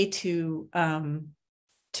 a way to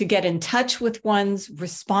get in touch with one's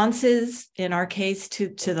responses, in our case, to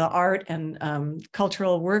the art and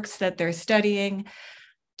cultural works that they're studying,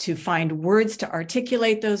 to find words to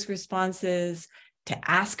articulate those responses, to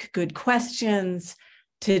ask good questions,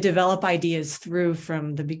 to develop ideas through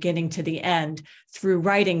from the beginning to the end, through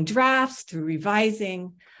writing drafts, through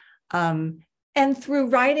revising, and through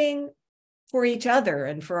writing for each other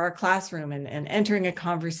and for our classroom and entering a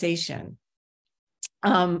conversation.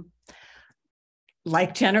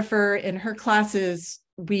 Like Jennifer in her classes,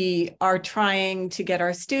 we are trying to get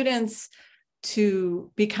our students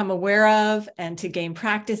to become aware of and to gain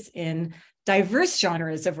practice in diverse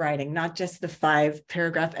genres of writing, not just the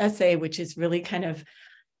 5-paragraph essay, which is really kind of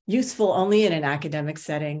useful only in an academic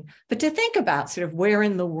setting, but to think about sort of where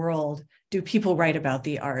in the world do people write about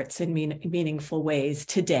the arts in meaningful ways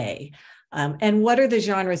today? And what are the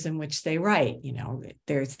genres in which they write? You know,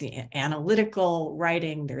 there's the analytical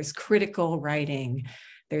writing, there's critical writing,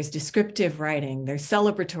 there's descriptive writing, there's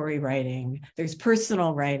celebratory writing, there's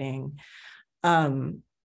personal writing. And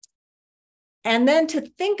then to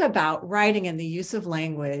think about writing and the use of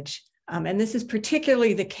language, and this is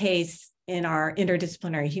particularly the case in our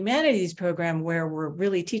interdisciplinary humanities program, where we're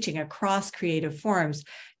really teaching across creative forms,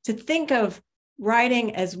 to think of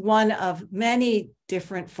writing as one of many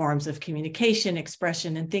different forms of communication,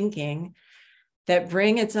 expression, and thinking that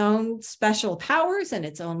bring its own special powers and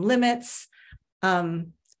its own limits,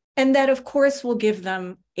 and that, of course, will give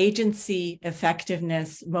them agency,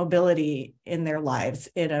 effectiveness, mobility in their lives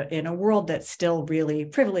in a world that still really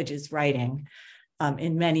privileges writing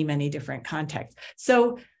in many, many different contexts.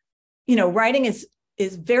 So, you know, writing is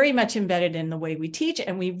is very much embedded in the way we teach,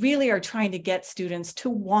 and we really are trying to get students to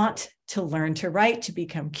want to learn to write, to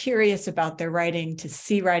become curious about their writing, to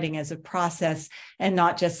see writing as a process and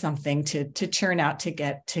not just something to churn out to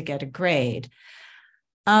get a grade.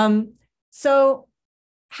 So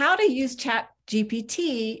how to use Chat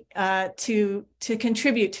GPT to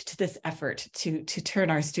contribute to this effort to turn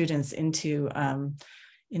our students into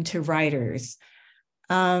writers.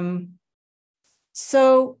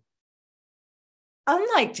 So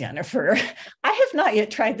unlike Jennifer, I have not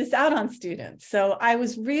yet tried this out on students. So I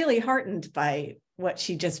was really heartened by what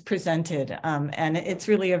she just presented. And it's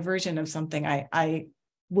really a version of something I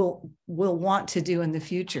will want to do in the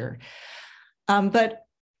future. But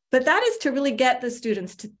that is to really get the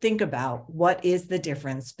students to think about what is the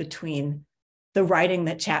difference between the writing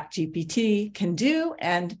that Chat GPT can do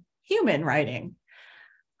and human writing.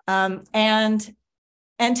 And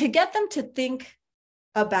to get them to think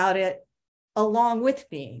about it along with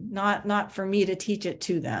me, not for me to teach it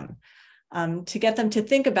to them, to get them to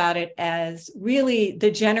think about it as really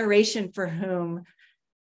the generation for whom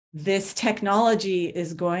this technology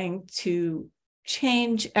is going to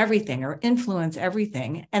change everything or influence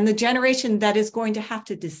everything, and the generation that is going to have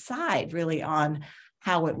to decide really on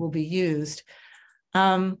how it will be used.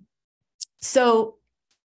 Anagha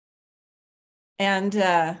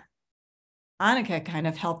kind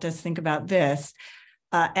of helped us think about this.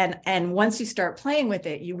 And once you start playing with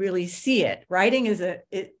it, you really see it. Writing is it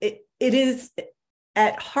is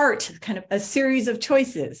at heart kind of a series of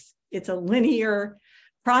choices. It's a linear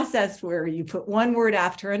process where you put one word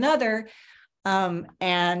after another,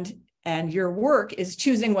 and your work is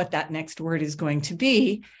choosing what that next word is going to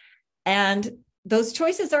be. And those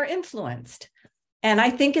choices are influenced. And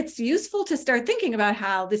I think it's useful to start thinking about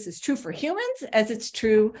how this is true for humans as it's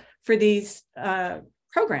true for these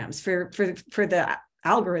programs, for the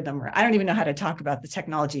algorithm, or I don't even know how to talk about the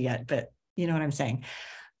technology yet, but you know what I'm saying.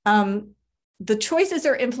 The choices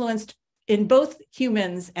are influenced in both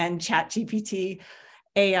humans and Chat GPT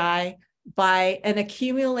AI by an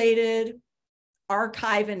accumulated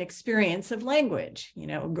archive and experience of language,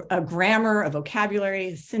 a grammar, a vocabulary,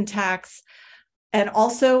 a syntax, and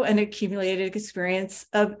also an accumulated experience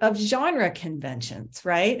of genre conventions,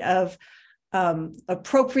 right? Of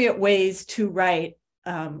appropriate ways to write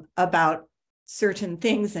about certain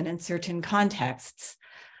things and in certain contexts.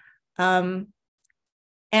 And,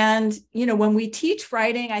 when we teach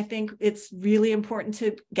writing, I think it's really important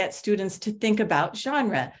to get students to think about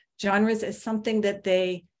genres as something that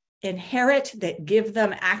they inherit, that give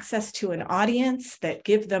them access to an audience, that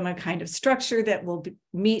give them a kind of structure that will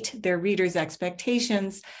meet their readers'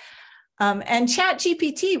 expectations. And Chat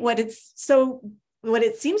GPT, what it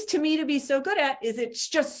seems to me to be so good at is it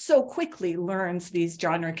just so quickly learns these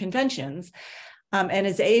genre conventions and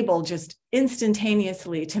is able just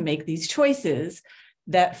instantaneously to make these choices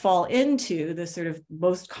that fall into the sort of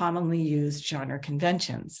most commonly used genre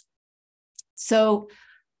conventions. So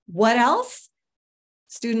what else?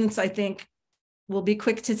 Students, I think, will be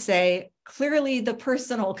quick to say, clearly the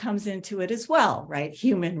personal comes into it as well, right?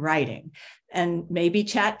 Human writing. And maybe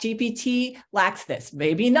Chat GPT lacks this,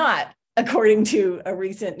 maybe not, according to a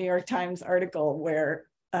recent New York Times article where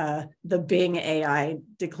the Bing AI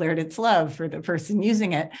declared its love for the person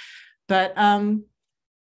using it. But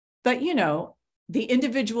the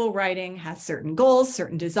individual writing has certain goals,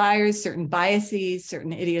 certain desires, certain biases,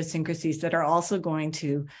 certain idiosyncrasies that are also going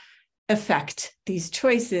to affect these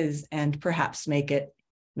choices and perhaps make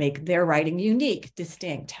their writing unique,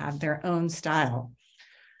 distinct, have their own style.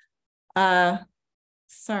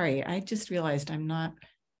 Sorry, I just realized I'm not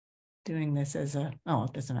doing this as it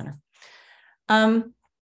doesn't matter.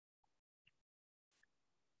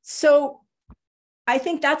 So I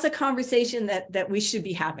think that's a conversation that we should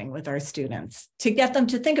be having with our students to get them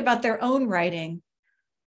to think about their own writing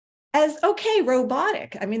as, okay,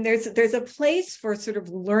 robotic. I mean, there's a place for sort of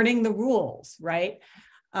learning the rules, right?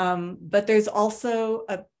 But there's also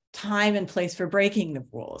a time and place for breaking the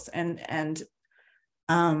rules, and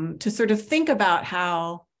to sort of think about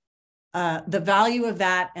how the value of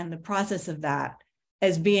that and the process of that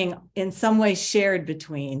as being in some ways shared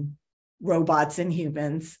between robots and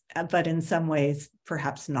humans, but in some ways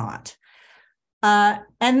perhaps not. And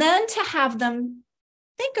then to have them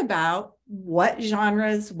think about what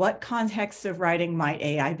genres, what contexts of writing might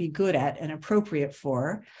AI be good at and appropriate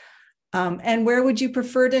for, and where would you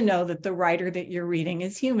prefer to know that the writer that you're reading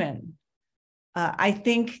is human? I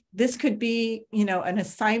think this could be, an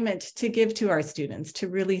assignment to give to our students to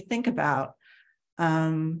really think about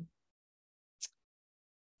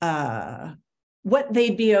what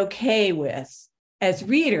they'd be okay with as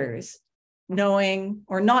readers knowing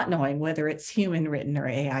or not knowing whether it's human written or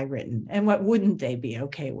AI written, and what wouldn't they be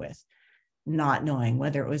okay with not knowing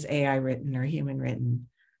whether it was AI written or human written.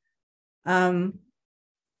 And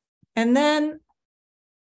then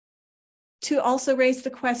to also raise the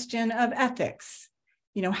question of ethics.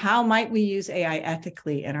 How might we use AI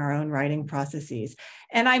ethically in our own writing processes?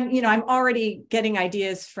 And I'm already getting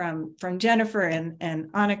ideas from Jennifer and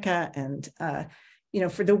Anagha,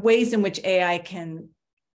 and for the ways in which AI can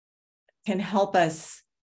help us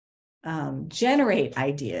generate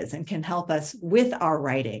ideas and can help us with our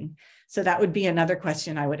writing. So that would be another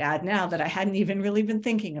question I would add now that I hadn't even really been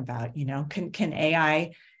thinking about. Can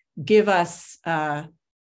AI give us, get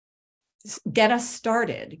us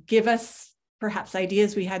started, give us perhaps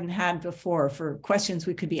ideas we hadn't had before for questions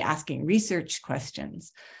we could be asking, research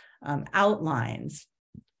questions, outlines,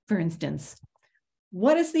 for instance.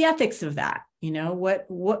 What is the ethics of that?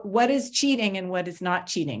 What is cheating and what is not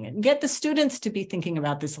cheating? And get the students to be thinking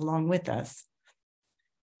about this along with us.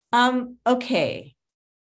 Okay.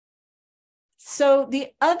 So the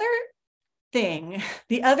other thing,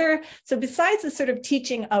 so besides the sort of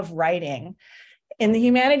teaching of writing, in the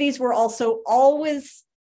humanities, we're also always,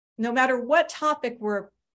 no matter what topic we're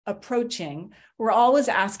approaching, we're always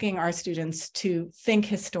asking our students to think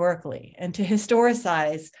historically and to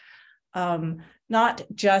historicize not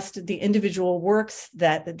just the individual works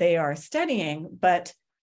that they are studying, but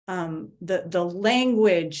the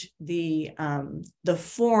language, the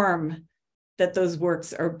form that those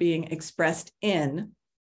works are being expressed in.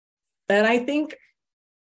 And I think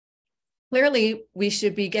clearly we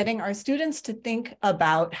should be getting our students to think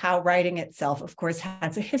about how writing itself, of course,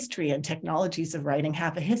 has a history, and technologies of writing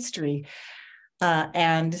have a history.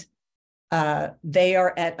 And they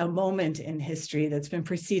are at a moment in history that's been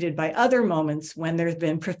preceded by other moments when there's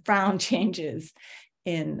been profound changes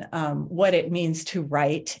in what it means to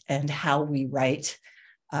write and how we write.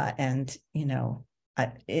 And,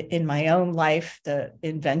 in my own life, the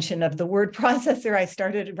invention of the word processor, I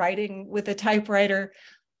started writing with a typewriter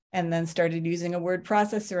and then started using a word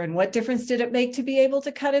processor. And what difference did it make to be able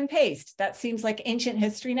to cut and paste? That seems like ancient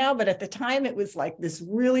history now, but at the time it was like this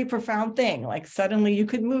really profound thing. Like suddenly you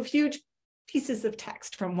could move huge pieces of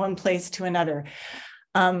text from one place to another.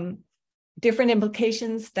 Different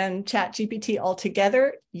implications than Chat GPT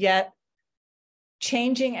altogether, yet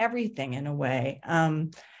changing everything in a way.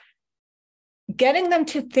 Getting them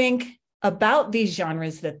to think about these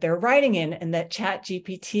genres that they're writing in, and that Chat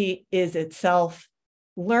GPT is itself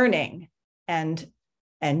learning and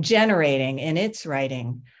generating in its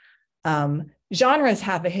writing. Genres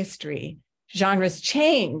have a history. Genres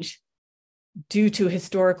change due to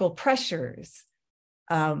historical pressures.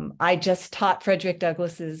 I just taught Frederick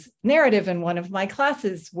Douglass's narrative in one of my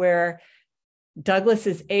classes, where Douglass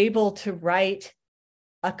is able to write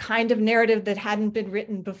a kind of narrative that hadn't been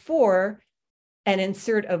written before and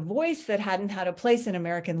insert a voice that hadn't had a place in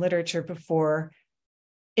American literature before,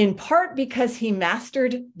 in part because he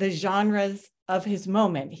mastered the genres of his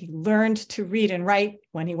moment. He learned to read and write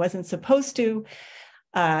when he wasn't supposed to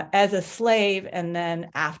as a slave. And then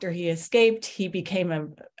after he escaped, he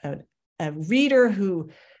became a reader who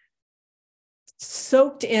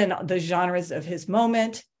soaked in the genres of his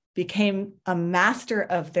moment, became a master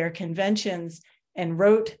of their conventions, and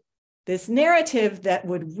wrote this narrative that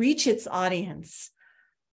would reach its audience,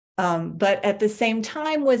 but at the same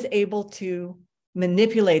time was able to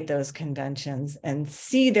manipulate those conventions and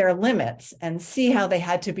see their limits and see how they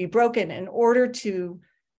had to be broken in order to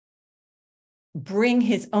bring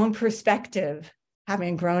his own perspective,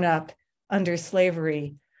 having grown up under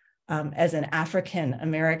slavery as an African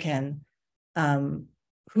American,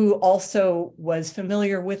 who also was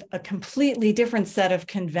familiar with a completely different set of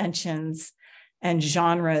conventions and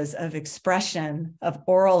genres of expression, of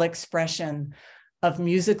oral expression, of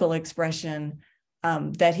musical expression,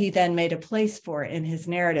 that he then made a place for in his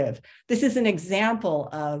narrative. This is an example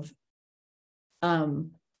of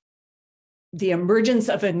the emergence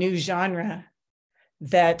of a new genre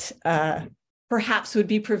that perhaps would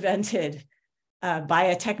be prevented by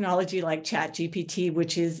a technology like Chat GPT,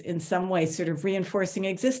 which is in some way sort of reinforcing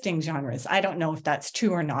existing genres. I don't know if that's true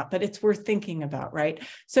or not, but it's worth thinking about, right?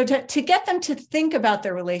 So to get them to think about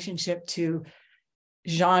their relationship to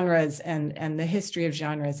genres and the history of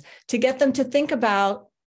genres, to get them to think about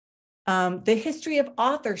the history of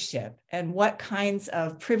authorship and what kinds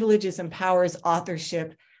of privileges and powers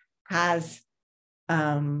authorship has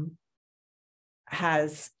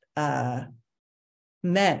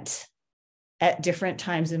meant at different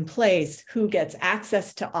times and place, who gets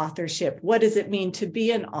access to authorship, what does it mean to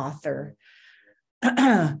be an author,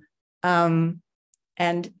 and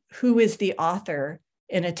who is the author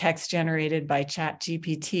in a text generated by Chat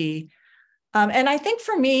GPT. And I think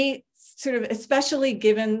for me, sort of, especially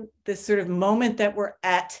given this sort of moment that we're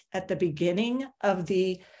at the beginning of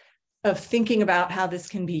thinking about how this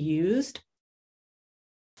can be used,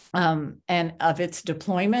 and of its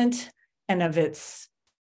deployment and of its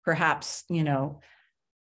perhaps,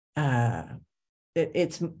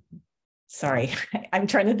 it's sorry, I'm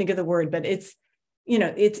trying to think of the word, but it's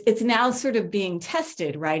now sort of being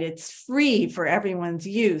tested, right? It's free for everyone's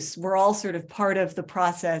use. We're all sort of part of the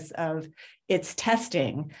process of its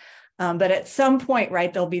testing. But at some point,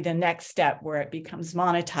 right, there'll be the next step where it becomes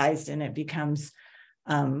monetized and it becomes,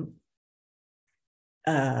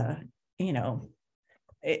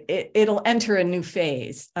 it'll enter a new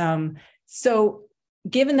phase. So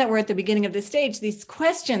given that we're at the beginning of this stage, these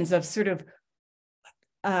questions of sort of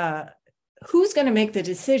who's going to make the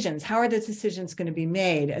decisions? How are the decisions going to be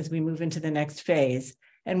made as we move into the next phase?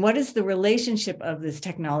 And what is the relationship of this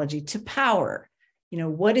technology to power?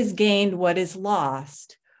 What is gained? What is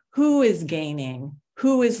lost? Who is gaining?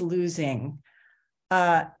 Who is losing?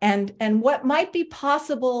 And what might be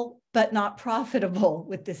possible but not profitable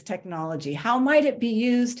with this technology? How might it be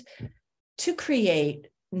used to create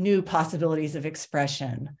new possibilities of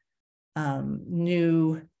expression,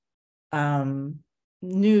 new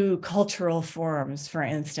cultural forms, for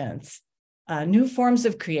instance, new forms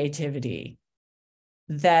of creativity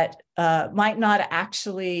that might not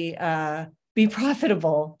actually be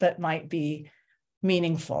profitable, but might be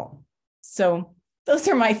meaningful. So those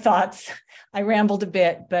are my thoughts. I rambled a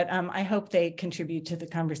bit, but I hope they contribute to the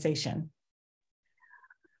conversation.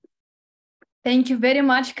 Thank you very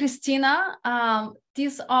much, Christina.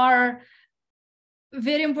 These are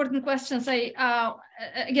very important questions.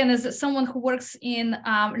 Again, as someone who works in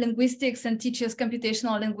linguistics and teaches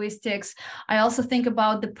computational linguistics, I also think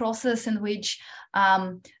about the process in which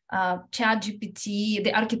Chat GPT,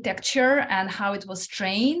 the architecture and how it was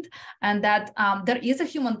trained, and that there is a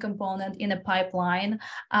human component in a pipeline,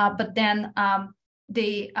 but then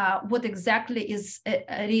what exactly is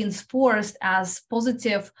reinforced as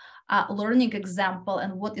positive learning example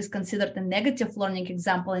and what is considered a negative learning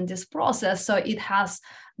example in this process. So it has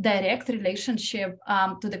direct relationship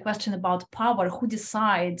to the question about power, who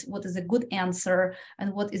decides what is a good answer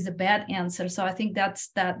and what is a bad answer. So I think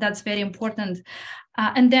that's very important.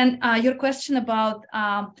 And then your question about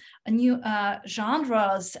new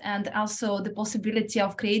genres and also the possibility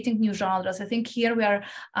of creating new genres. I think here we are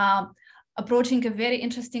approaching a very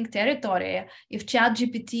interesting territory. If Chat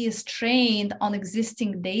GPT is trained on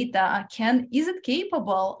existing data, is it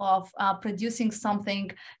capable of producing something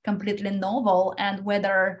completely novel, and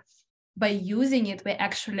whether by using it we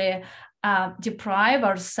actually deprive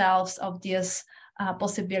ourselves of this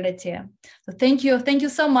possibility. So thank you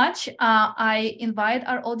so much. I invite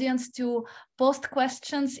our audience to post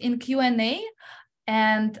questions in Q&A.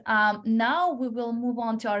 And now we will move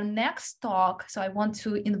on to our next talk. So I want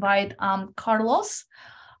to invite Carlos,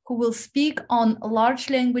 who will speak on large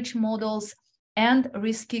language models and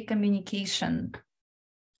risky communication.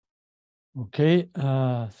 Okay,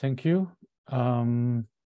 thank you.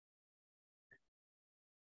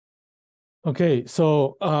 Okay,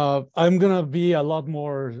 so I'm gonna be a lot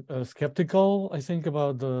more skeptical, I think,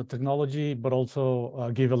 about the technology, but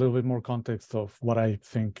also give a little bit more context of what I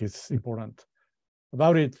think is important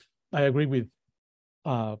about it. I agree with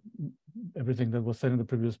everything that was said in the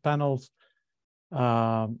previous panels.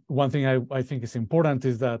 One thing I think is important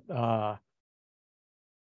is that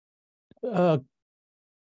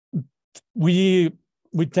we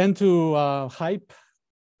tend to hype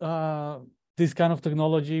this kind of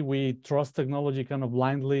technology. We trust technology kind of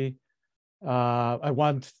blindly. I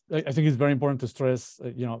think it's very important to stress,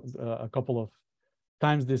 a couple of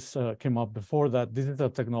times this came up before, that this is a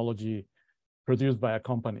technology produced by a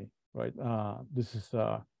company, right? This is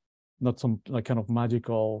not some kind of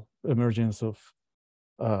magical emergence of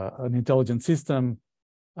an intelligent system.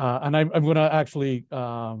 And I'm going to actually,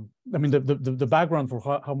 the background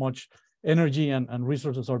for how much energy and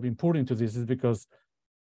resources are being put into this is because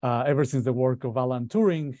ever since the work of Alan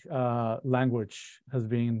Turing, language has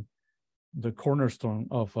been the cornerstone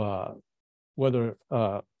of whether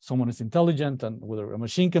someone is intelligent and whether a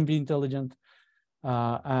machine can be intelligent.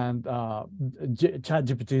 And Chat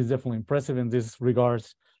GPT is definitely impressive in this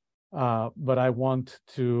regards, but I want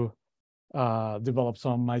to develop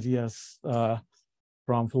some ideas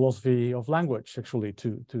from philosophy of language, actually,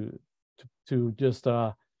 to just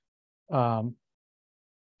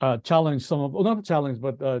challenge some of, well, not challenge,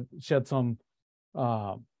 but shed some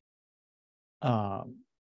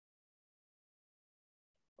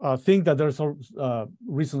think that there's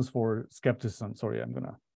reasons for skepticism. Sorry, I'm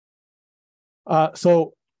gonna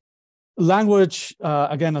So language,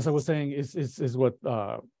 again, as I was saying, is what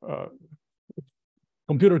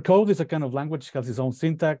computer code is a kind of language, has its own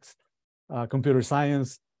syntax. Computer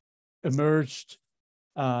science emerged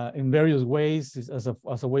in various ways as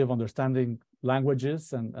a way of understanding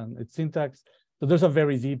languages and its syntax. So there's a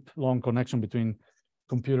very deep, long connection between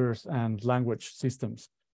computers and language systems.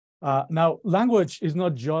 Now, language is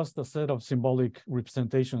not just a set of symbolic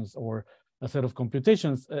representations or a set of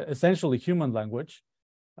computations, essentially human language,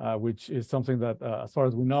 which is something that, as far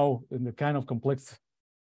as we know, in the kind of complex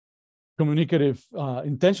communicative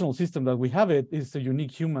intentional system that we have, it is a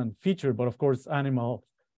unique human feature, but of course, animals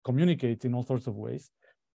communicate in all sorts of ways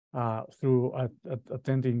through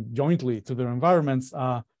attending jointly to their environments.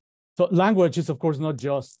 So language is, of course, not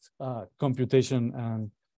just computation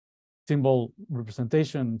and symbol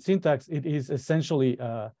representation syntax. It is essentially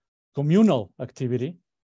a communal activity.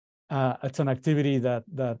 It's an activity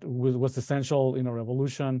that was essential in our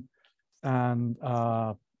evolution, and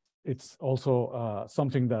it's also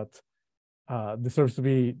something that deserves to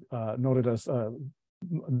be noted as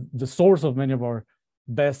the source of many of our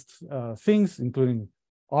best things, including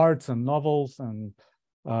arts and novels and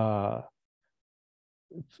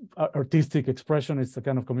artistic expression. It's a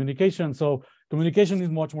kind of communication. So communication is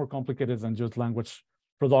much more complicated than just language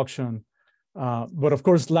production. But of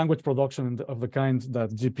course, language production of the kind that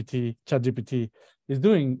Chat GPT is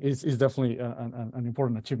doing is definitely an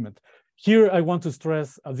important achievement. Here, I want to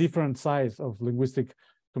stress a different side of linguistic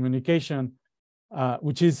communication,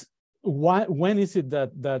 which is when is it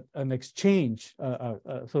that an exchange,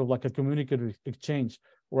 sort of like a communicative exchange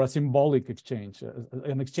or a symbolic exchange,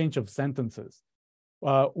 an exchange of sentences,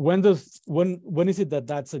 when is it that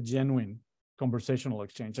that's a genuine conversational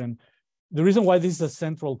exchange? And the reason why this is a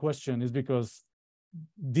central question is because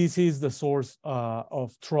this is the source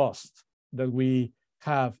of trust that we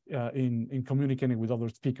have in communicating with other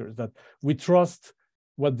speakers, that we trust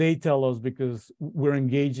what they tell us because we're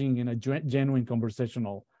engaging in a genuine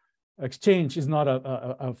conversational exchange. Is not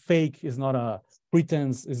a fake, is not a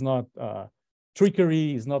pretense, is not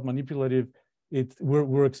trickery, is not manipulative.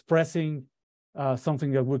 We're expressing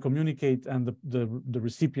something that we communicate, and the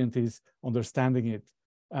recipient is understanding it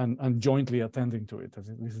and jointly attending to it.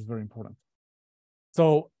 This is very important.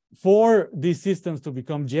 So for these systems to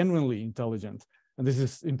become genuinely intelligent, and this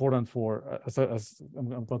is important for, as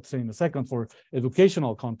I'm about to say in a second, for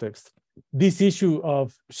educational context, this issue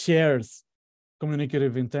of shares,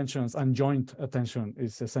 communicative intentions, and joint attention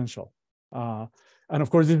is essential. And of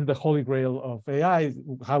course, this is the holy grail of AI.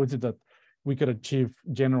 How is it that we could achieve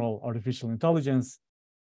general artificial intelligence?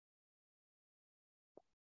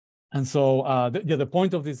 And so the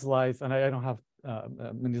point of these slides, and I don't have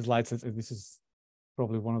many slides, this is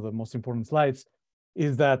probably one of the most important slides,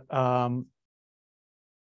 is that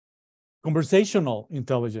conversational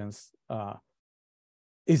intelligence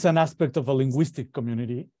is an aspect of a linguistic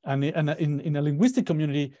community. And in a linguistic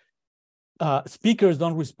community, speakers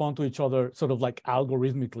don't respond to each other sort of like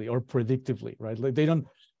algorithmically or predictively, right? Like they don't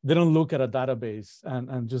look at a database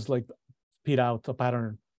and just like spit out a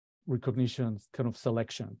pattern recognition kind of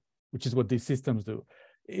selection, which is what these systems do.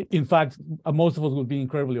 In fact, most of us would be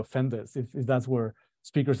incredibly offended if that's where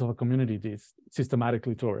speakers of a community did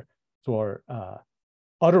systematically to our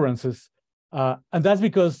utterances. And that's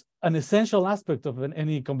because an essential aspect of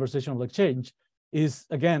any conversational exchange is,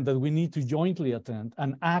 again, that we need to jointly attend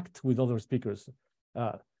and act with other speakers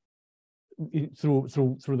through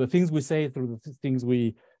the things we say, through the things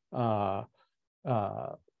we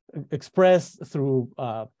express, through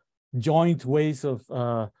joint ways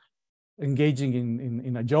of engaging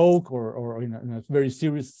in a joke or in a very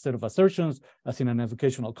serious set of assertions, as in an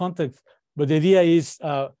educational context. But the idea is,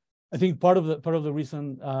 I think part of the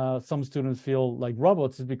reason some students feel like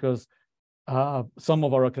robots is because some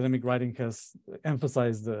of our academic writing has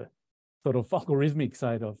emphasized the sort of algorithmic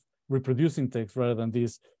side of reproducing text rather than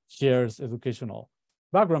this shares educational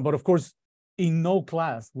background. But of course, in no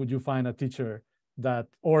class would you find a teacher that,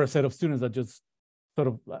 or a set of students that just sort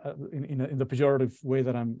of in the pejorative way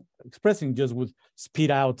that I'm expressing, just would spit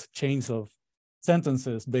out chains of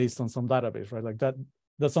sentences based on some database, right? Like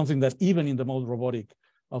that's something that even in the most robotic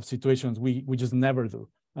of situations, we just never do.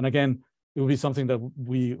 And again, it will be something that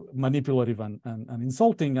we manipulative and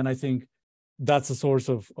insulting. And I think that's a source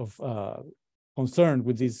of concern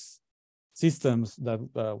with these systems that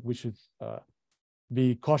we should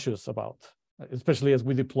be cautious about, especially as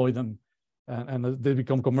we deploy them and they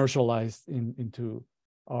become commercialized into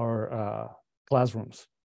our classrooms.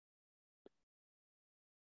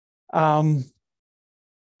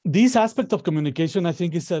 This aspect of communication, I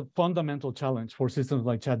think, is a fundamental challenge for systems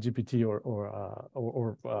like Chat GPT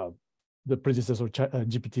or the predecessor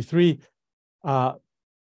GPT-3,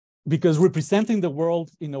 because representing the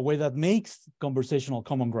world in a way that makes conversational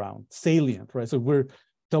common ground salient, right? So we're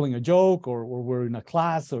telling a joke, or we're in a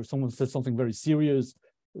class, or someone says something very serious,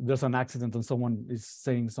 there's an accident and someone is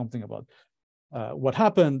saying something about what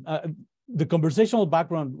happened. The conversational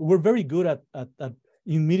background, we're very good at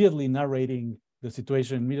immediately narrating the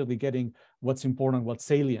situation, immediately getting what's important, what's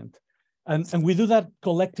salient. And we do that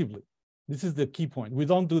collectively. This is the key point. We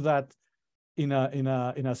don't do that in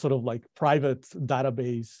a sort of like private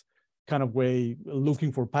database kind of way,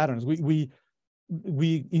 looking for patterns. We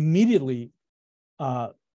immediately,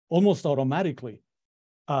 almost automatically,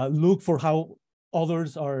 look for how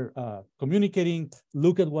others are communicating,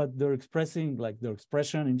 look at what they're expressing, like their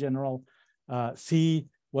expression in general, see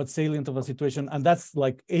what's salient of a situation. And that's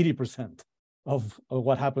like 80% of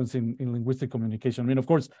what happens in linguistic communication. I mean, of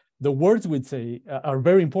course, the words we'd say are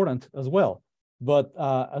very important as well, but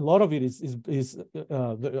a lot of it is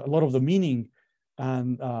a lot of the meaning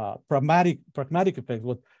and pragmatic effects.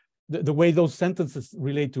 What the way those sentences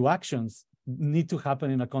relate to actions need to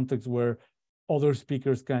happen in a context where other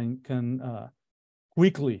speakers can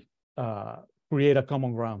quickly create a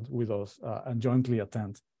common ground with us and jointly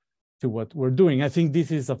attend to what we're doing. I think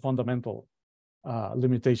this is a fundamental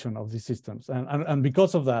limitation of these systems. And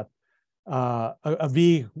because of that, a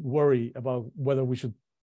big worry about whether we should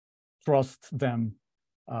trust them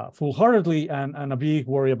full-heartedly, and a big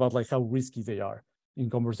worry about like how risky they are in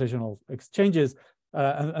conversational exchanges.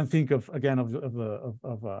 And think of, again, of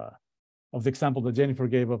the example that Jennifer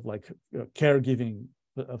gave of like caregiving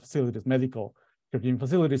facilities, medical caregiving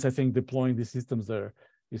facilities. I think deploying these systems there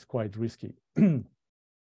is quite risky. The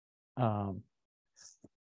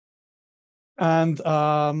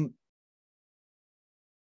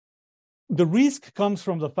risk comes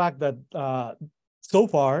from the fact that so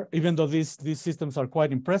far, even though these systems are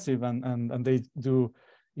quite impressive and they do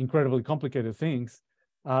incredibly complicated things,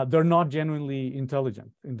 they're not genuinely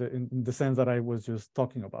intelligent in the sense that I was just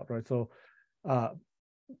talking about, right? So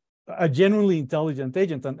a genuinely intelligent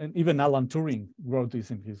agent, and even Alan Turing wrote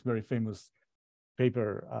this in his very famous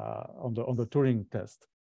paper on the Turing test.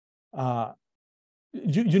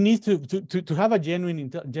 You need to have a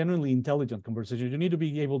genuinely intelligent conversation. You need to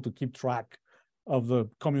be able to keep track of the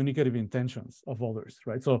communicative intentions of others,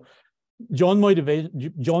 right? So this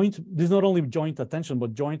is not only joint attention,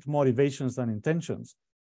 but joint motivations and intentions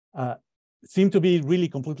seem to be really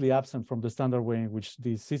completely absent from the standard way in which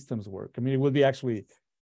these systems work. I mean, it would be actually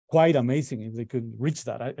quite amazing if they could reach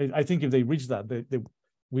that. I think if they reach that,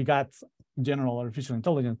 we got general artificial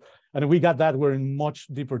intelligence, and if we got that, we're in much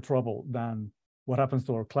deeper trouble than what happens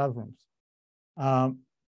to our classrooms. So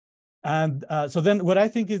then what I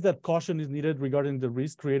think is that caution is needed regarding the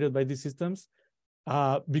risk created by these systems,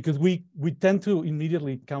 because we tend to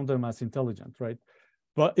immediately count them as intelligent, right?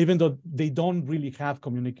 But even though they don't really have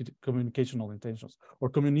communicational intentions or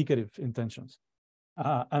communicative intentions.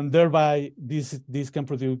 And thereby these can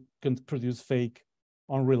produce fake,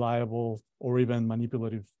 unreliable, or even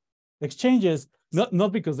manipulative exchanges,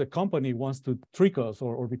 not because the company wants to trick us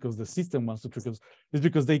or because the system wants to trick us. It's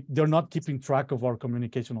because they're not keeping track of our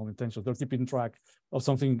communicational intentions. They're keeping track of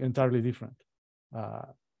something entirely different.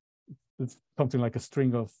 It's something like a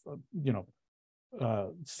string of,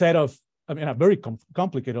 set of, I mean, a very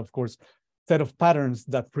complicated, of course, set of patterns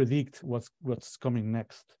that predict what's coming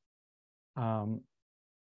next.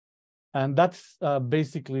 And that's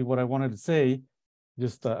basically what I wanted to say,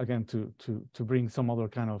 just again, to bring some other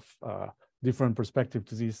kind of different perspective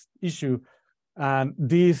to this issue. And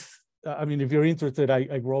this, I mean, if you're interested,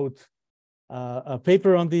 I wrote a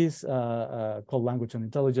paper on this called Language and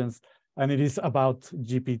Intelligence, and it is about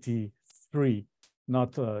GPT-3,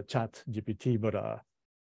 not Chat GPT, but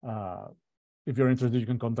if you're interested, you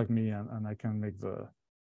can contact me and I can make the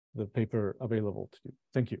paper available to you.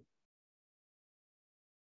 Thank you.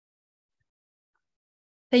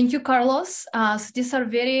 Thank you, Carlos. So these are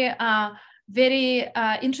very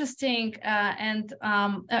interesting and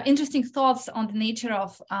interesting thoughts on the nature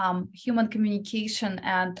of human communication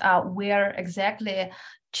and where exactly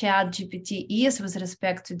Chat GPT is with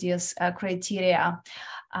respect to these criteria.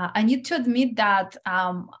 I need to admit that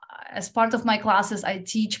as part of my classes, I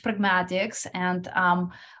teach pragmatics, and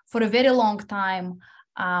for a very long time,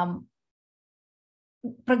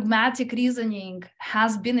 pragmatic reasoning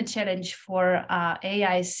has been a challenge for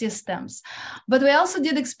AI systems. But we also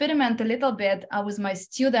did experiment a little bit with my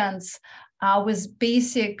students with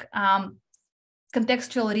basic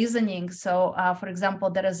contextual reasoning. So, for example,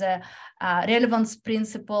 there is a relevance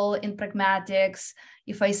principle in pragmatics.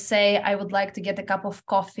 If I say I would like to get a cup of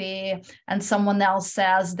coffee and someone else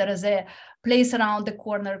says there is a place around the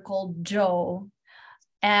corner called Joe,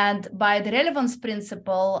 and by the relevance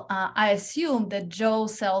principle, I assume that Joe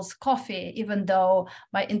sells coffee, even though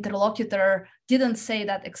my interlocutor didn't say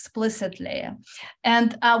that explicitly.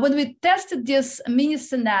 And when we tested these mini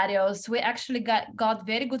scenarios, we actually got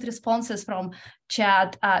very good responses from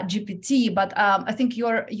Chat GPT. But I think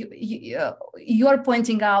you're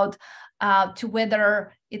pointing out to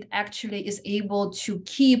whether it actually is able to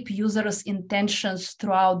keep users' intentions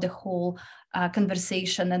throughout the whole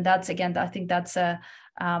conversation. And that's, again, I think that's a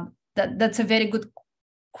very good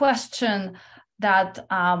question that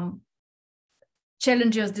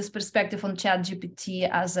challenges this perspective on Chat GPT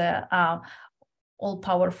as a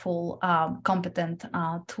all-powerful, competent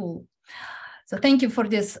tool. So thank you for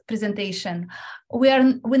this presentation. We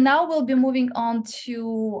now will be moving on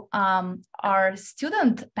to our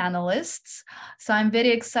student panelists. So I'm very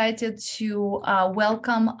excited to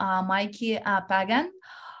welcome Mikey Pagan,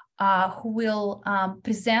 who will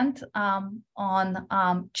present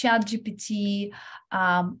on Chat GPT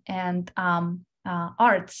and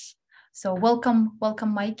arts. So welcome,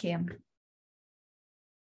 Mikey.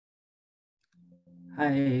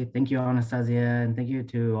 Hi, thank you, Anastasia, and thank you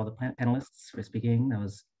to all the panelists for speaking. That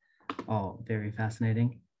was all very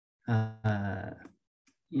fascinating.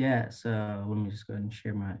 Yeah, so let me just go ahead and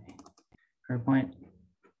share my PowerPoint.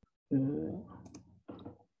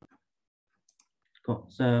 Cool.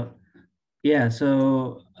 So, yeah,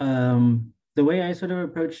 so the way I sort of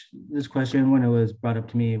approached this question when it was brought up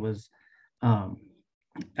to me was,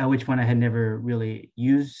 at which point I had never really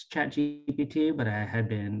used ChatGPT, but I had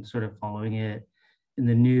been sort of following it in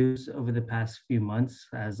the news over the past few months,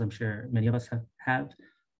 as I'm sure many of us have.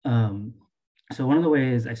 So one of the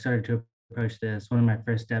ways I started to approach this, one of my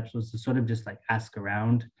first steps was to sort of just like ask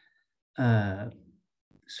around,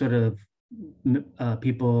 sort of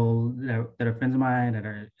people that are friends of mine that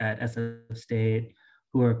are at SF State,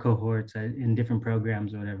 who are cohorts in different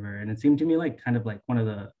programs or whatever. And it seemed to me like kind of like one of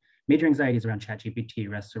the major anxieties around ChatGPT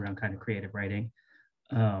rests around kind of creative writing.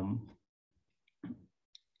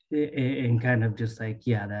 And kind of just like,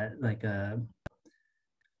 yeah, that like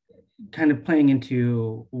kind of playing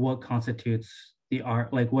into what constitutes the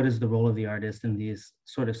art, like what is the role of the artist in these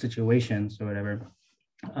sort of situations or whatever.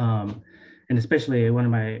 And especially one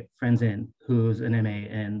of my friends who's an MA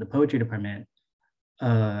in the poetry department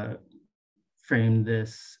framed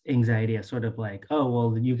this anxiety as sort of like, oh,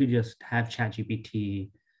 well, you could just have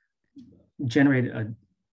ChatGPT generate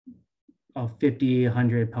a 50,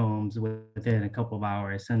 100 poems within a couple of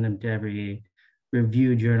hours, send them to every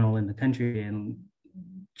review journal in the country, and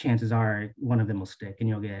chances are one of them will stick and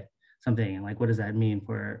you'll get something. And like, what does that mean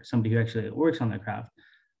for somebody who actually works on their craft?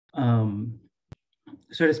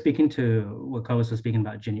 Sort of speaking to what Carlos was speaking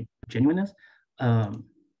about genuineness.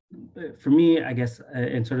 For me, I guess,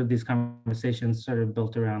 and sort of these conversations sort of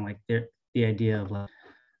built around like the idea of like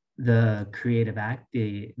the creative act,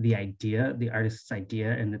 the idea, the artist's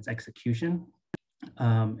idea and its execution.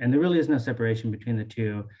 And there really is no separation between the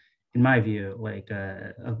two, in my view. Like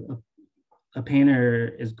a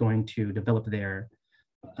painter is going to develop their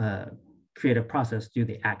creative process through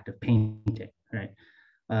the act of painting, right?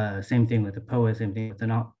 Same thing with a poet, same thing with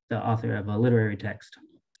the author of a literary text.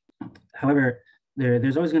 However,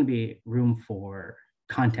 there's always going to be room for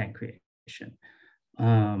content creation.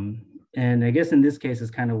 And I guess in this case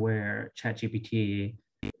is kind of where ChatGPT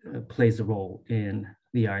plays a role in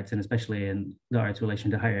the arts, and especially in the arts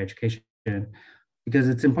relation to higher education, because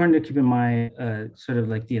it's important to keep in mind sort of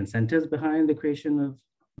like the incentives behind the creation of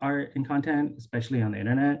art and content, especially on the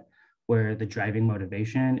internet, where the driving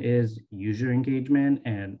motivation is user engagement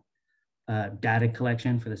and data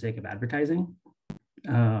collection for the sake of advertising.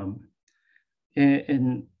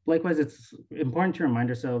 And likewise, it's important to remind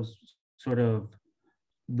ourselves sort of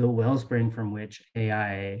the wellspring from which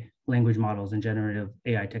AI language models and generative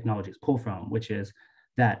AI technologies pull from, which is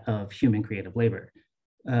that of human creative labor.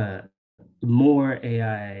 The more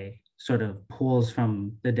AI sort of pulls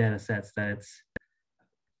from the data sets that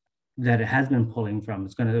it has been pulling from,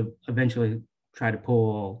 it's going to eventually try to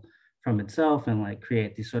pull from itself and like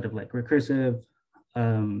create these sort of like recursive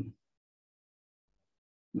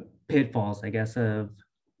pitfalls, I guess, of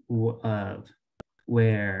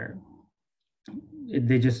where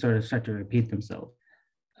they just sort of start to repeat themselves.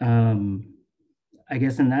 I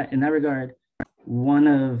guess in that regard, one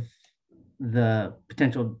of the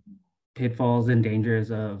potential pitfalls and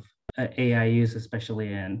dangers of AI use,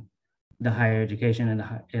 especially in the higher education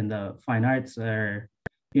and the fine arts, are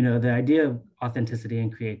the idea of authenticity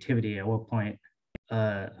and creativity, at what point,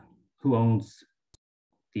 who owns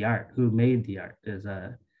the art, who made the art, is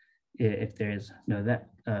if there's that,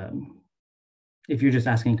 if you're just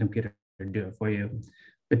asking a computer to do it for you.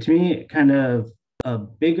 But to me, kind of a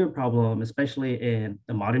bigger problem, especially in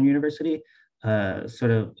the modern university,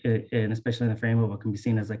 sort of, and especially in the frame of what can be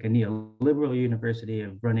seen as like a neoliberal university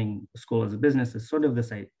of running a school as a business, is sort of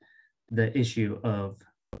this, the issue of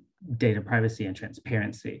data privacy and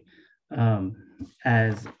transparency.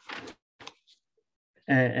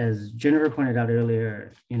 As Jennifer pointed out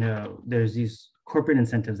earlier, there's these corporate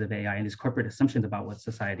incentives of AI and these corporate assumptions about what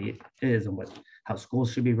society is and how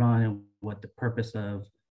schools should be run and what the purpose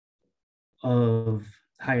of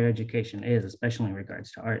higher education is, especially in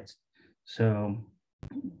regards to arts. So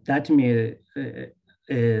that to me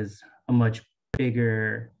is a much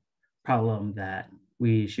bigger problem that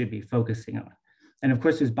we should be focusing on. And of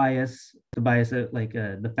course, there's bias,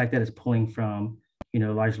 the fact that it's pulling from,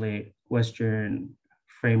 largely Western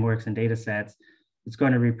frameworks and data sets. It's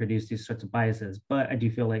going to reproduce these sorts of biases. But I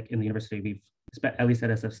do feel like in the university, at least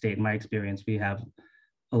at SF State, in my experience, we have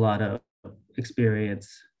a lot of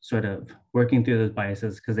experience sort of working through those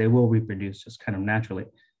biases because they will reproduce just kind of naturally.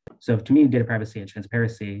 So to me, data privacy and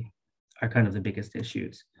transparency are kind of the biggest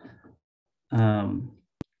issues.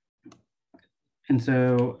 And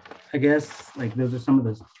so I guess those are some of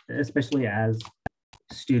those, especially as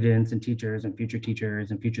students and teachers and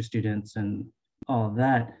future students and all of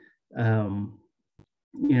that.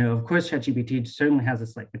 Of course, Chat GPT certainly has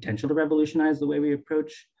this potential to revolutionize the way we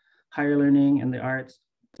approach higher learning and the arts,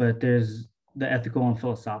 but there's the ethical and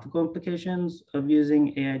philosophical implications of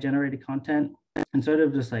using AI generated content and sort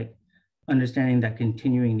of just understanding that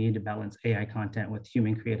continuing need to balance AI content with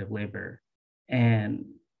human creative labor and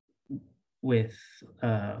with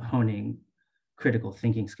honing critical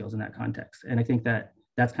thinking skills in that context. And I think that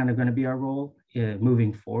that's kind of going to be our role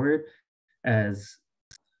moving forward, as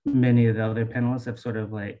many of the other panelists have sort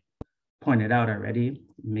of pointed out already.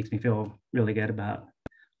 It makes me feel really good about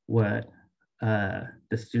what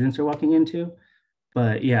the students are walking into.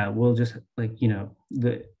 But yeah, we'll just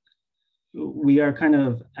we are kind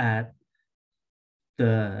of at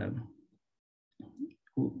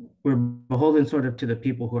we're beholden sort of to the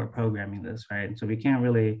people who are programming this, right? So we can't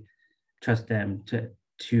really trust them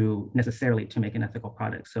to necessarily to make an ethical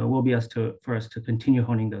product. So it will be for us to continue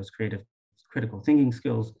honing those critical thinking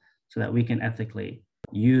skills so that we can ethically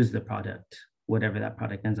use the product, whatever that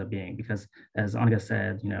product ends up being. Because as Anagha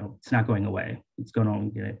said, it's not going away. It's going to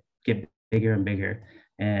only get bigger and bigger.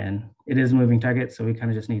 And it is a moving target. So we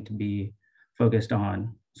kind of just need to be focused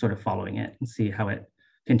on sort of following it and see how it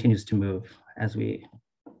continues to move as we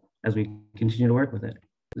continue to work with it.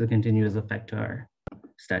 As it continues to affect our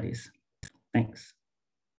studies. Thanks.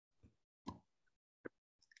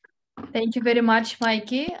 Thank you very much,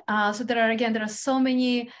 Mikey. So there are so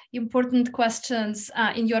many important questions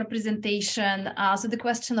in your presentation. So the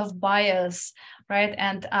question of bias, right?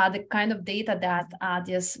 And the kind of data that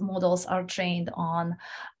these models are trained on.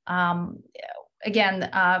 Again,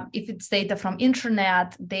 if it's data from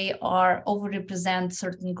internet, they are overrepresent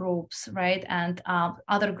certain groups, right? And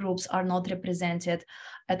other groups are not represented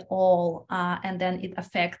at all. And then it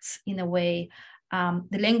affects, in a way,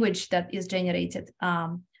 the language that is generated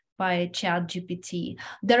by Chat GPT.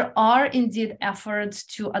 There are indeed efforts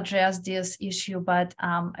to address this issue, but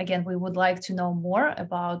again, we would like to know more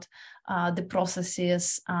about the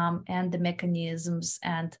processes and the mechanisms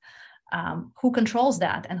and who controls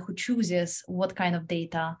that and who chooses what kind of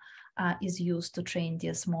data is used to train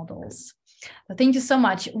these models. So thank you so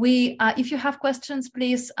much. If you have questions,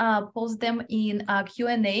 please post them in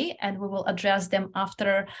Q&A and we will address them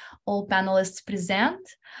after all panelists present.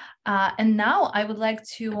 And now I would like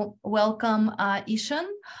to welcome Ishan,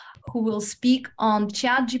 who will speak on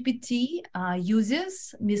Chat GPT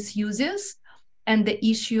uses, misuses, and the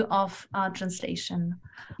issue of translation.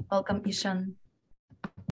 Welcome, Ishan.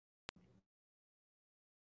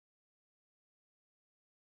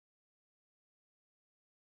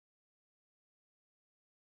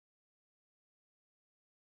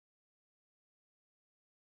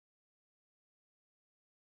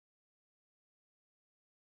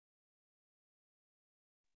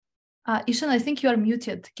 Ishan, I think you are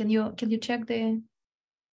muted. Can you check the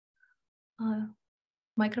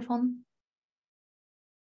microphone?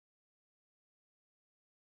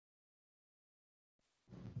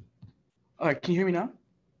 All right, can you hear me now?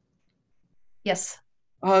 Yes.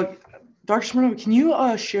 Dr. Smirnova, can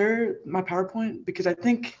you share my PowerPoint? Because I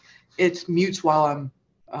think it mutes while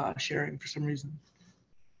I'm sharing for some reason.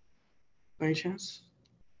 By any chance?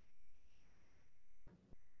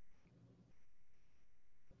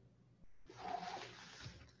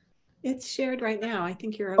 It's shared right now. I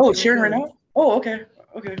think you're okay. Oh, it's sharing right now? Oh, okay.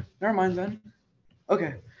 Okay. Never mind then.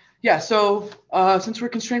 Okay. Yeah, so since we're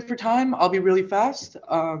constrained for time, I'll be really fast.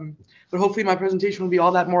 But hopefully my presentation will be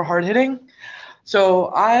all that more hard-hitting.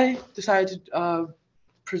 So I decided to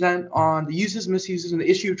present on the uses, misuses, and the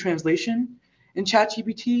issue of translation in Chat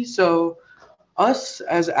GPT. So us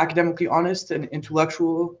as academically honest and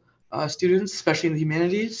intellectual students, especially in the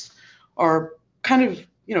humanities, are kind of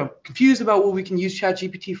confused about what we can use Chat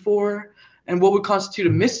GPT for and what would constitute a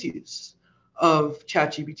misuse of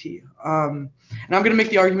Chat GPT. And I'm going to make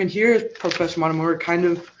the argument here, as Professor Monomura kind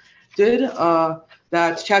of did,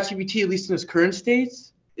 that Chat GPT, at least in its current state,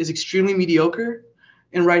 is extremely mediocre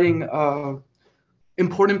in writing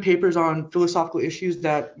important papers on philosophical issues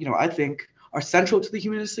that I think are central to the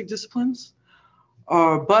humanistic disciplines.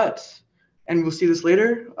 But, and we'll see this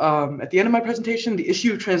later, at the end of my presentation, the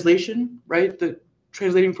issue of translation, right, the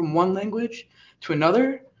translating from one language to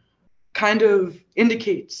another, kind of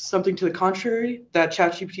indicates something to the contrary, that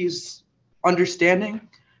ChatGPT is understanding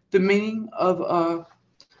the meaning of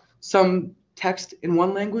some text in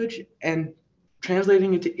one language and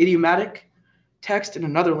translating it to idiomatic text in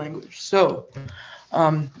another language. So,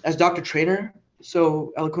 as Dr. Traino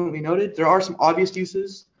so eloquently noted, there are some obvious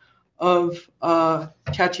uses of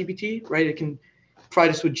ChatGPT, right? It can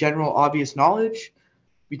provide us with general obvious knowledge.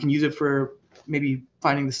 We can use it for maybe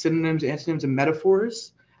finding the synonyms, antonyms, and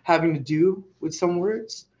metaphors having to do with some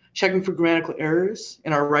words, checking for grammatical errors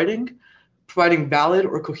in our writing, providing valid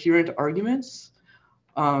or coherent arguments,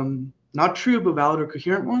 not true, but valid or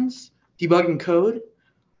coherent ones, debugging code,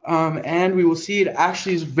 and we will see it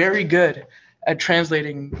actually is very good at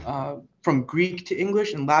translating from Greek to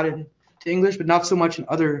English and Latin to English, but not so much in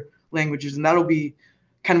other languages. And that'll be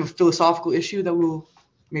kind of a philosophical issue that we'll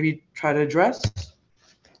maybe try to address.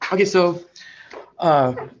 Okay, so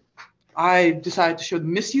I decided to show the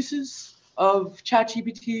misuses of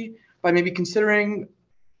ChatGPT by maybe considering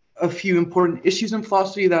a few important issues in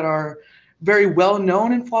philosophy that are very well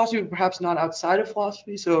known in philosophy, but perhaps not outside of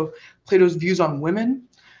philosophy. So Plato's views on women.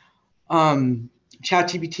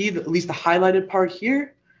 ChatGPT, at least the highlighted part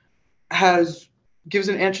here, gives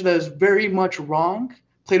an answer that is very much wrong.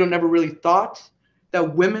 Plato never really thought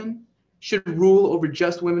that women should rule over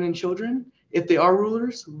just women and children. If they are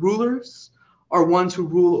rulers are ones who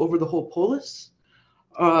rule over the whole polis.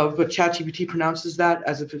 But ChatGPT pronounces that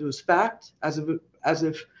as if it was fact, as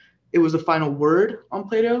if it was the final word on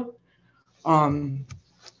Plato.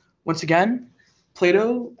 Once again,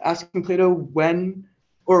 asking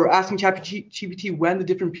ChatGPT when the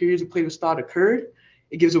different periods of Plato's thought occurred,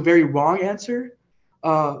 it gives a very wrong answer.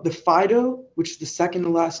 The Phaedo, which is the second to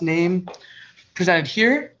last name presented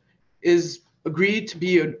here, is agreed to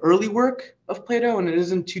be an early work of Plato, and it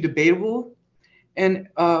isn't too debatable in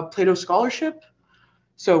Plato's scholarship.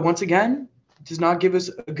 So once again, it does not give us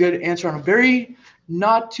a good answer on a very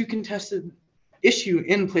not too contested issue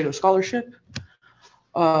in Plato's scholarship.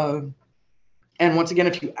 And once again,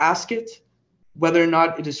 if you ask it whether or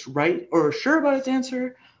not it is right or sure about its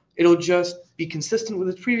answer, it'll just be consistent with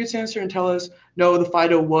its previous answer and tell us, no, the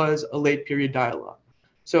Phaedo was a late period dialogue.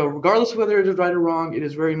 So regardless of whether it is right or wrong, it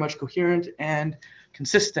is very much coherent and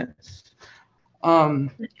consistent.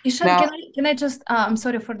 Ishan, can I just, I'm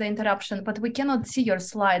sorry for the interruption, but we cannot see your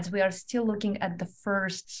slides. We are still looking at the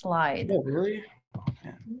first slide. Oh, really?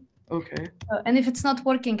 Okay. And if it's not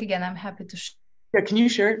working again, I'm happy to share. Yeah, can you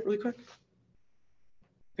share it really quick?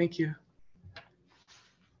 Thank you.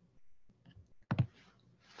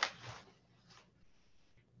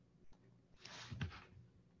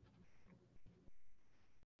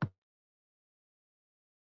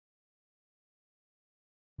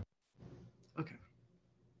 Okay.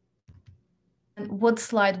 And what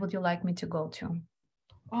slide would you like me to go to?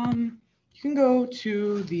 You can go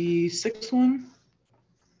to the 6th one.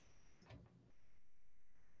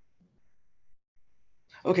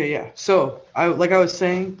 Okay, yeah. So like I was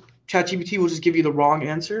saying, ChatGPT will just give you the wrong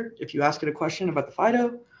answer if you ask it a question about the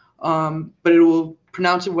Phaedo, but it will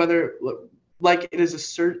pronounce it whether like it is a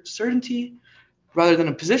certainty rather than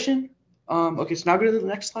a position. Okay, so now go to the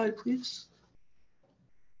next slide, please.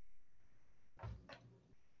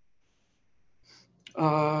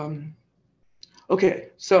 Okay,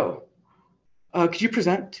 so could you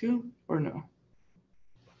present too, or no?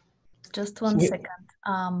 Just one second.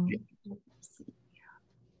 Let's see.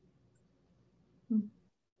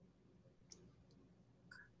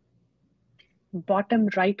 Bottom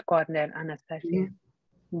right corner, Anastasia.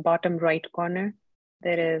 Mm-hmm. Bottom right corner,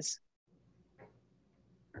 there is.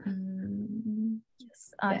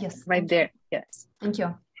 Yes. Yes. Right there. Yes. Thank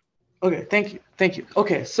you. Okay, thank you.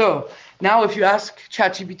 Okay, so now if you ask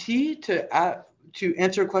ChatGPT to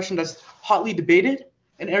answer a question that's hotly debated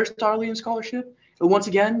in Aristotelian scholarship. It'll once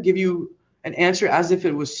again give you an answer as if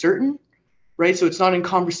it was certain, right? So it's not in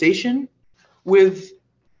conversation with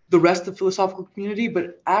the rest of the philosophical community,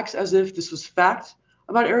 but acts as if this was fact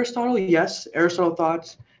about Aristotle. Yes, Aristotle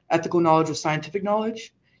thought ethical knowledge was scientific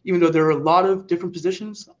knowledge, even though there are a lot of different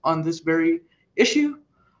positions on this very issue.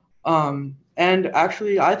 And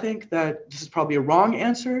actually, I think that this is probably a wrong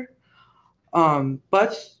answer,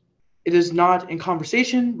 but it is not in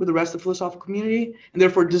conversation with the rest of the philosophical community, and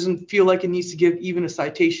therefore it doesn't feel like it needs to give even a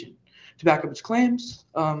citation to back up its claims.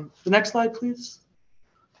 The next slide, please.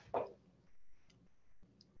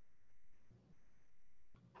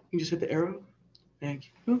 You can just hit the arrow.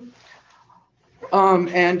 Thank you.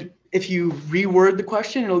 And if you reword the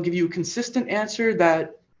question, it'll give you a consistent answer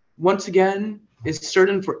that, once again, is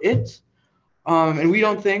certain for it. And we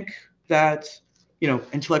don't think that,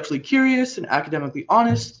 intellectually curious and academically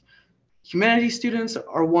honest humanities students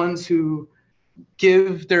are ones who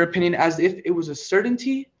give their opinion as if it was a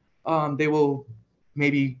certainty. They will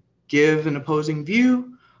maybe give an opposing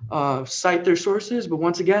view, cite their sources, but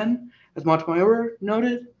once again, as Montemayor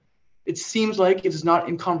noted, it seems like it is not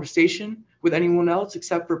in conversation with anyone else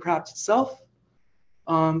except for perhaps itself.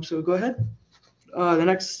 So go ahead. The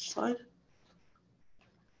next slide.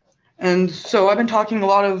 And so I've been talking a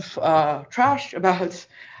lot of trash about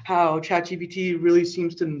how ChatGPT really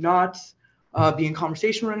seems to not be in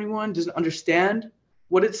conversation with anyone, doesn't understand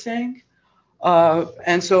what it's saying.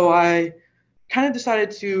 And so I kind of decided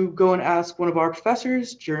to go and ask one of our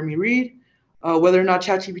professors, Jeremy Reed, whether or not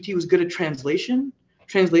ChatGPT was good at translation.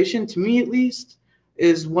 Translation, to me at least,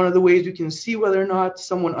 is one of the ways we can see whether or not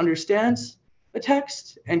someone understands a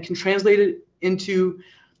text and can translate it into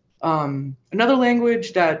another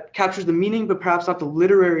language that captures the meaning, but perhaps not the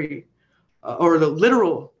literary or the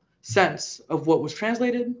literal sense of what was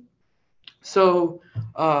translated. So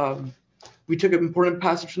we took an important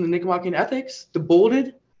passage from the Nicomachean Ethics. The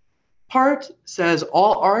bolded part says,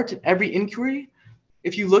 all art and every inquiry.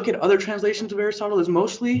 If you look at other translations of Aristotle, is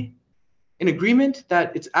mostly in agreement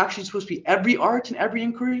that it's actually supposed to be every art and every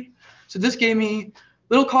inquiry. So this gave me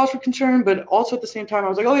little cause for concern, but also at the same time, I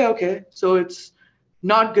was like, oh yeah, okay. So it's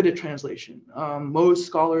not good at translation. Most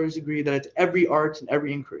scholars agree that it's every art and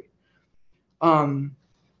every inquiry. Go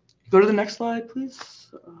to the next slide, please,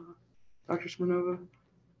 Dr. Smirnova.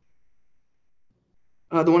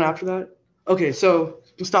 The one after that. Okay, so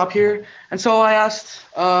we'll stop here. And so I asked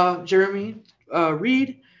Jeremy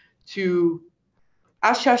Reed to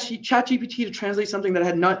ask ChatGPT to translate something that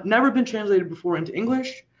had never been translated before into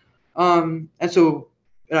English. And so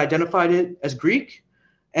it identified it as Greek.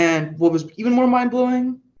 And what was even more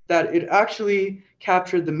mind-blowing, that it actually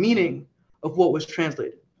captured the meaning of what was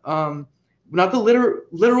translated. Not the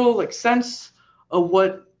literal sense of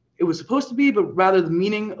what it was supposed to be, but rather the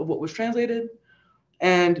meaning of what was translated.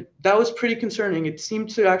 And that was pretty concerning. It seemed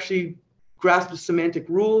to actually grasp the semantic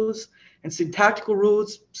rules and syntactical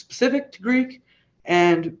rules specific to Greek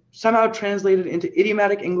and somehow translated into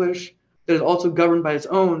idiomatic English that is also governed by its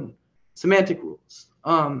own semantic rules,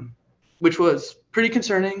 which was pretty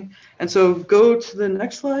concerning. And so go to the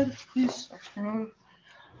next slide, please.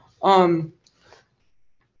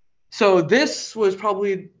 So this was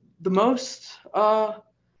probably the most,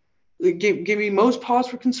 it gave me most pause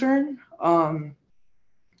for concern.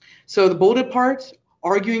 So the bolded part,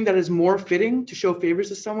 arguing that it's more fitting to show favors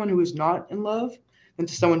to someone who is not in love than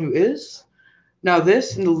to someone who is. Now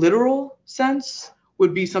this, in the literal sense,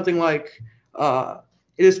 would be something like,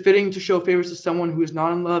 it is fitting to show favors to someone who is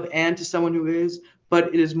not in love and to someone who is, but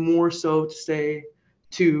it is more so to say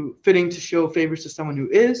fitting to show favors to someone who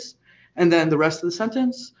is. And then the rest of the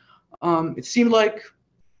sentence, it seemed like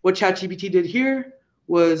what ChatGPT did here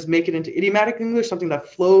was make it into idiomatic English, something that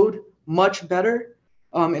flowed much better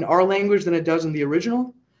in our language than it does in the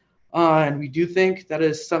original. And we do think that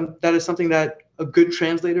is something that a good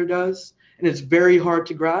translator does, and it's very hard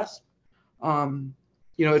to grasp.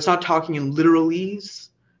 It's not talking in literalese,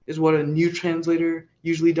 is what a new translator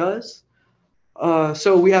usually does.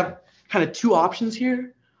 So we have kind of two options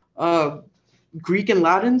here. Greek and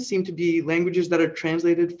Latin seem to be languages that are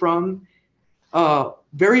translated from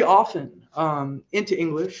very often into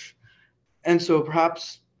English. And so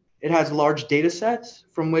perhaps it has large data sets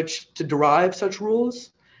from which to derive such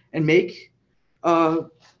rules and make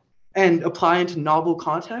and apply into novel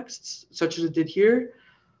contexts, such as it did here.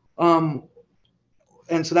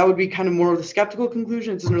 And so that would be kind of more of the skeptical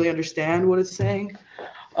conclusion. It doesn't really understand what it's saying.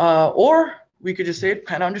 Or we could just say it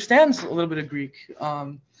kind of understands a little bit of Greek.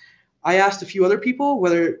 I asked a few other people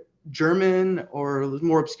whether German or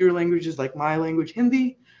more obscure languages like my language,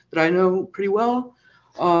 Hindi, that I know pretty well,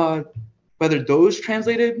 whether those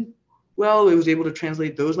translated well. It was able to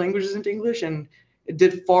translate those languages into English, and it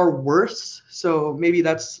did far worse. So maybe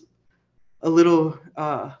that's a little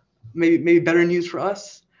maybe better news for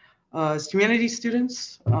us as humanities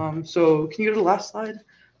students. So can you go to the last slide,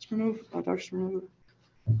 Dr. Smirnova?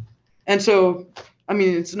 And so, I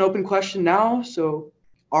mean, it's an open question now. So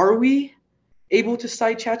are we able to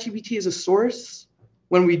cite ChatGPT as a source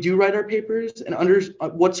when we do write our papers, and under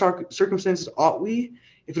what circumstances ought we,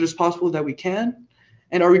 if it is possible that we can?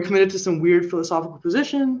 And are we committed to some weird philosophical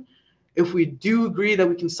position? If we do agree that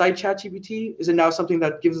we can cite ChatGPT, is it now something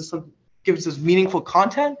that gives us meaningful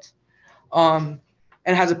content and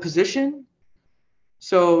has a position?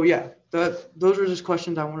 So yeah, those are just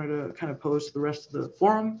questions I wanted to kind of pose to the rest of the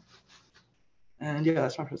forum. And yeah,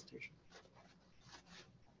 that's my presentation.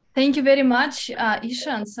 Thank you very much,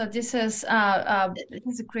 Ishan. So this is a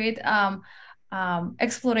great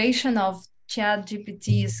exploration of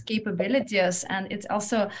ChatGPT's capabilities, and it's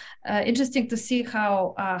also interesting to see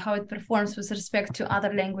how it performs with respect to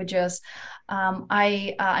other languages.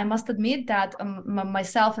 I must admit that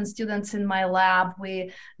myself and students in my lab,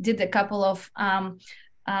 we did a couple of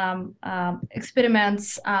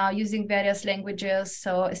experiments using various languages.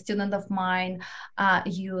 So a student of mine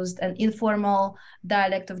used an informal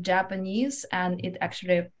dialect of Japanese, and it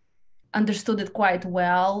actually understood it quite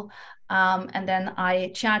well. And then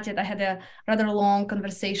I had a rather long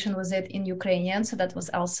conversation with it in Ukrainian. So that was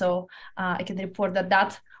also, I can report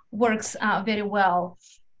that works very well.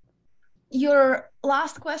 Your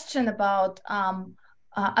last question about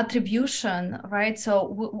attribution, right?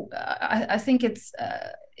 So I think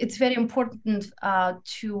it's very important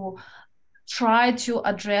to try to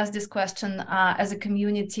address this question as a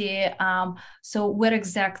community. So where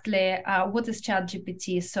exactly, what is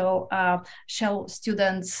ChatGPT? So shall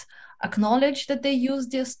students acknowledge that they use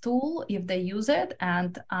this tool if they use it?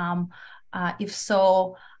 And if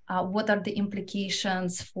so, what are the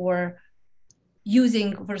implications for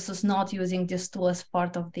using versus not using this tool as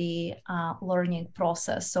part of the learning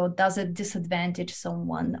process? So does it disadvantage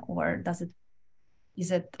someone, or is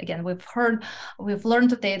it, again, we've learned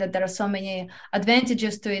today that there are so many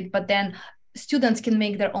advantages to it, but then students can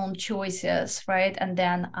make their own choices, right? And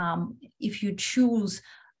then if you choose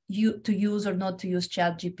to use or not to use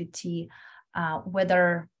ChatGPT,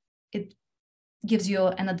 whether it gives you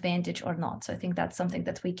an advantage or not. So I think that's something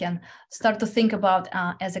that we can start to think about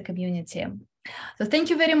as a community. So thank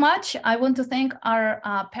you very much. I want to thank our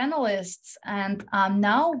panelists, and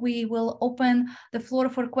now we will open the floor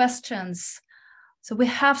for questions. So we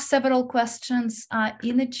have several questions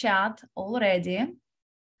in the chat already.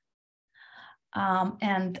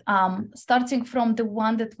 And starting from the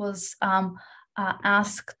one that was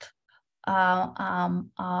asked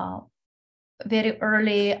very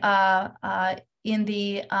early in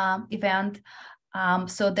the event.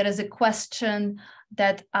 So there is a question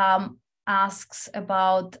that asks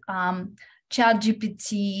about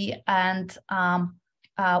ChatGPT and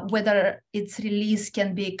whether its release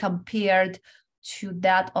can be compared to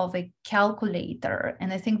that of a calculator.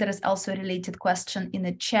 And I think there is also a related question in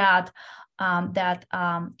the chat that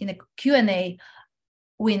in a Q&A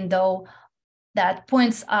window that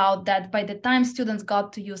points out that by the time students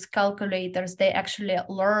got to use calculators, they actually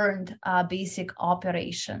learned basic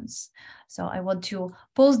operations. So I want to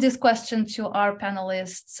pose this question to our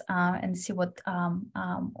panelists and see what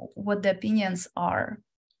the opinions are.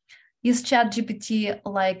 Is ChatGPT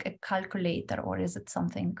like a calculator, or is it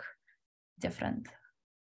something different?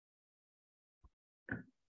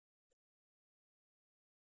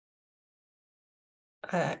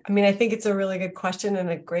 I mean, I think it's a really good question and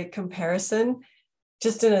a great comparison.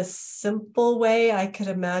 Just in a simple way, I could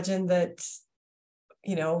imagine that,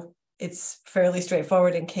 you know, it's fairly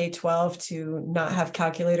straightforward in K-12 to not have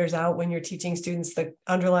calculators out when you're teaching students the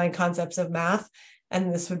underlying concepts of math,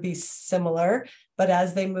 and this would be similar. But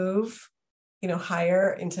as they move, you know,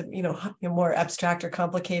 higher into, you know, more abstract or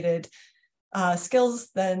complicated skills,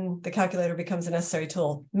 then the calculator becomes a necessary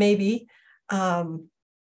tool, maybe.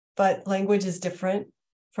 But language is different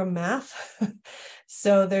from math.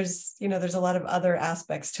 So there's a lot of other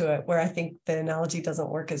aspects to it where I think the analogy doesn't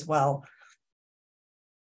work as well.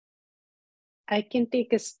 I can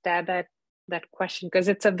take a stab at that question because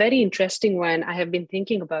it's a very interesting one. I have been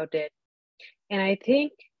thinking about it. And I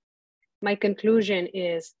think my conclusion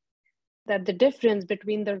is that the difference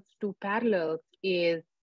between the two parallels is,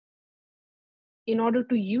 in order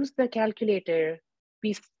to use the calculator,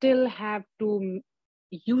 we still have to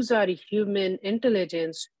use our human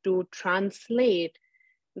intelligence to translate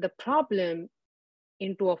the problem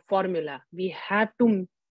into a formula. We have to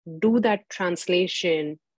do that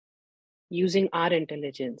translation using our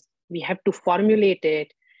intelligence. We have to formulate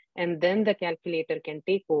it, and then the calculator can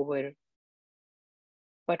take over.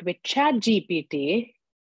 But with Chat GPT,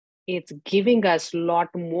 it's giving us a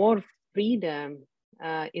lot more freedom.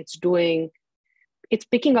 It's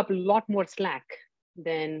picking up a lot more slack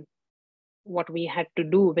than what we had to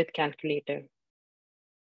do with calculator.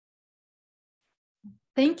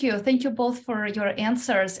 Thank you. Thank you both for your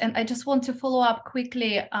answers. And I just want to follow up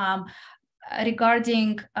quickly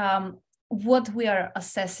regarding what we are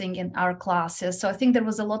assessing in our classes. So I think there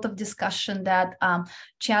was a lot of discussion that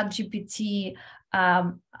Chat GPT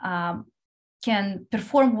can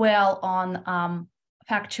perform well on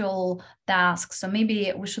factual tasks. So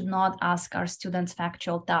maybe we should not ask our students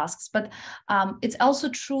factual tasks, but it's also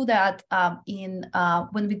true that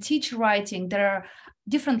when we teach writing, there are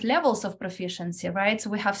different levels of proficiency, right? So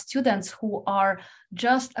we have students who are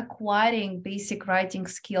just acquiring basic writing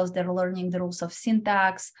skills. They're learning the rules of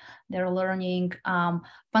syntax, they're learning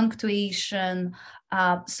punctuation.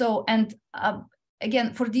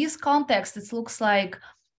 Again, for these contexts, it looks like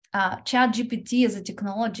Chat GPT is a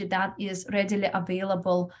technology that is readily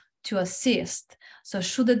available to assist. So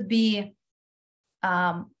should we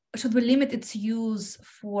limit its use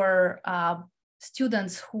for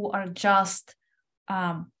students who are just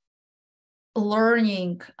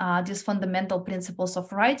learning these fundamental principles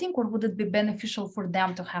of writing, or would it be beneficial for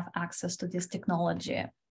them to have access to this technology?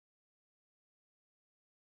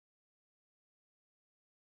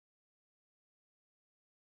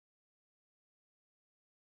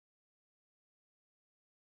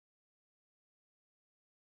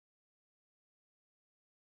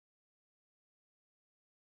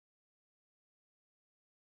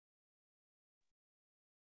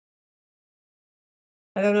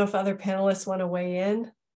 I don't know if other panelists want to weigh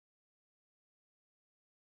in.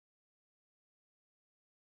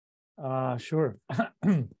 Sure.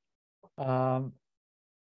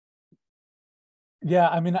 Yeah,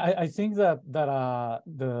 I mean, I think that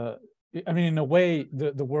in a way,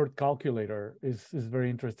 the word calculator is very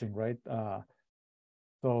interesting, right?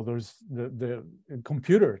 So there's the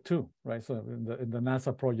computer too, right? So in the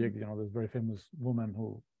NASA project, there's a very famous woman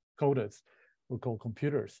who coded, who called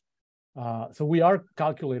computers. So we are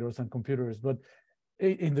calculators and computers, but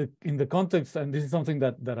in the context, and this is something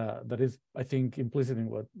that is, I think, implicit in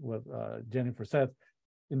what Jennifer said,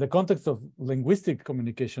 in the context of linguistic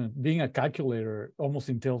communication, being a calculator almost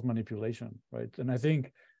entails manipulation, right? And I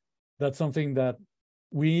think that's something that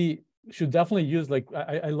we should definitely use. Like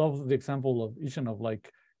I love the example of Ishan of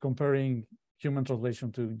like comparing human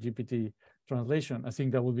translation to GPT translation. I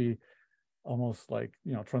think that would be almost like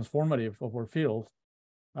transformative of our field.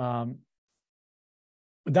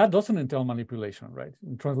 That doesn't entail manipulation, right?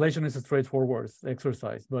 Translation is a straightforward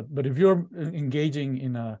exercise, but if you're engaging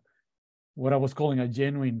in what I was calling a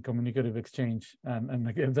genuine communicative exchange, and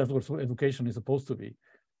again, that's what education is supposed to be,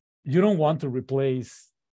 you don't want to replace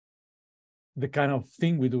the kind of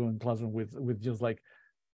thing we do in classroom with just like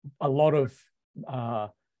a lot of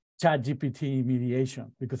Chat GPT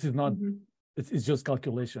mediation, because it's not, it's just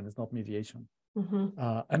calculation, it's not mediation.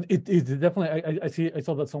 And it definitely, I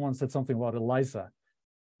saw that someone said something about ELIZA.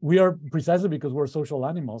 We are, precisely because we're social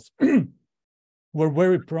animals, we're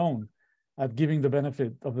very prone at giving the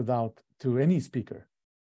benefit of the doubt to any speaker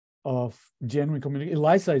of genuine communication.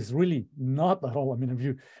 ELIZA is really not at all. I mean, if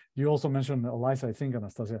you also mentioned ELIZA, I think,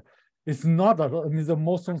 Anastasia, it's not at all. I mean, it's the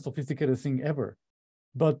most unsophisticated thing ever.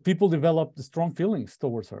 But people developed strong feelings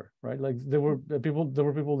towards her, right? Like there were people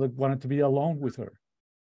that wanted to be alone with her,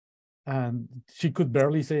 and she could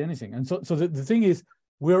barely say anything. And so the thing is,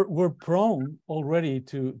 we're prone already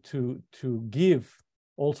to give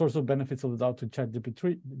all sorts of benefits of the doubt to Chat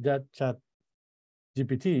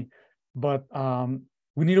GPT, but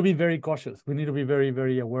we need to be very cautious. We need to be very,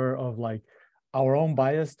 very aware of like our own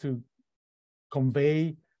bias to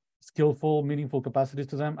convey skillful, meaningful capacities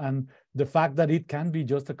to them, and the fact that it can be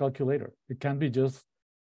just a calculator. It can be just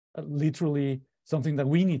literally something that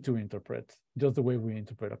we need to interpret just the way we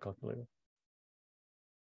interpret a calculator.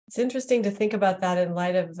 It's interesting to think about that in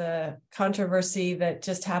light of the controversy that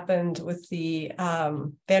just happened with the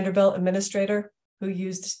Vanderbilt administrator who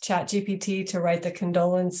used Chat GPT to write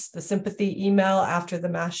the sympathy email after the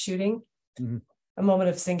mass shooting. A moment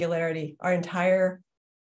of singularity, our entire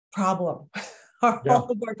problem,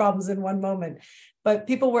 all of our problems in one moment. But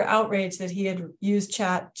people were outraged that he had used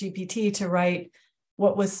Chat GPT to write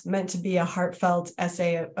what was meant to be a heartfelt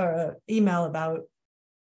essay or email about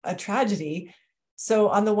a tragedy. So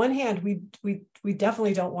on the one hand, we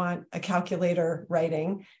definitely don't want a calculator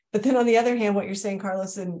writing, but then on the other hand, what you're saying,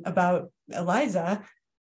 Carlos, about ELIZA,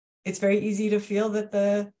 it's very easy to feel that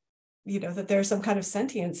that there's some kind of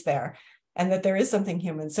sentience there. and that there is something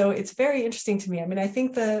human. So it's very interesting to me. I mean, I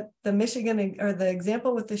think the Michigan, or the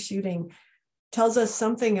example with the shooting, tells us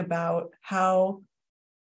something about how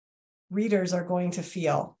readers are going to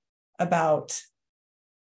feel about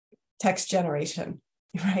text generation,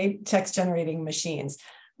 right? Text generating machines,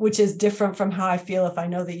 which is different from how I feel if I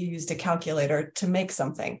know that you used a calculator to make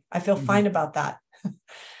something. I feel fine about that,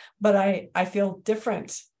 but I feel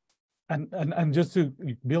different. And just to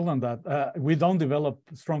build on that, we don't develop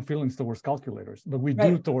strong feelings towards calculators, but we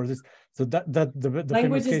do towards this. So the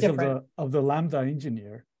famous case of the Lambda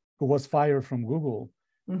engineer who was fired from Google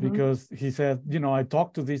because he said, you know, I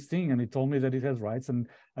talked to this thing and it told me that it has rights and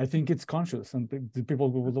I think it's conscious. And the people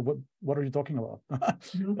go, what are you talking about?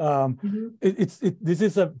 This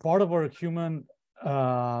is a part of our human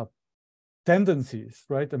tendencies,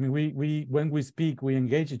 right? I mean, we when we speak, we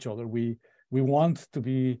engage each other. We want to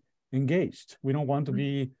be engaged. We don't want to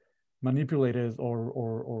be manipulated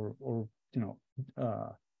or you know,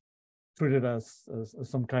 treated as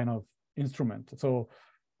some kind of instrument. So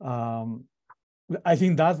I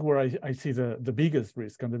think that's where I see the biggest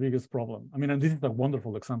risk and the biggest problem. I mean, and this is a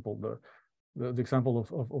wonderful example, the example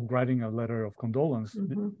of writing a letter of condolence,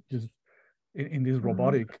 just in this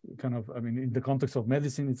robotic kind of, I mean, in the context of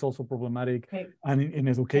medicine, it's also problematic. Right. And in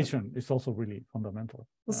education, it's also really fundamental.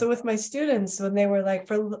 Well, so with my students, when they were like,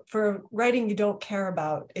 for writing you don't care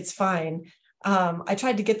about, it's fine. I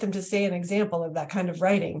tried to get them to say an example of that kind of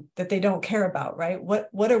writing that they don't care about, right?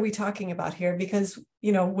 What are we talking about here? Because,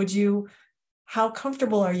 you know, how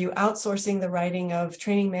comfortable are you outsourcing the writing of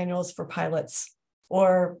training manuals for pilots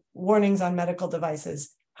or warnings on medical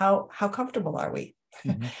devices? How comfortable are we?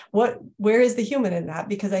 Where is the human in that?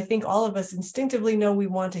 Because I think all of us instinctively know we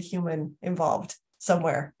want a human involved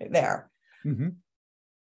somewhere there.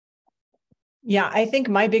 Yeah, I think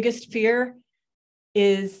my biggest fear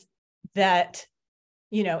is that,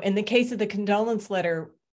 you know, in the case of the condolence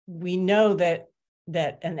letter, we know that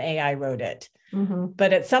an AI wrote it.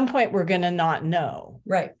 But at some point we're going to not know.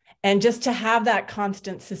 Right. And just to have that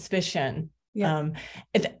constant suspicion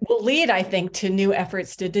it will lead, I think, to new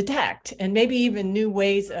efforts to detect and maybe even new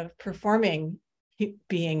ways of performing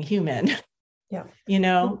being human. Yeah. You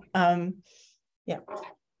know?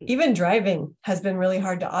 Even driving has been really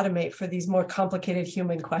hard to automate for these more complicated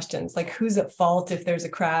human questions, like who's at fault if there's a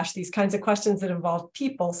crash, these kinds of questions that involve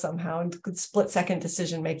people somehow, and split-second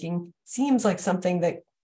decision-making seems like something that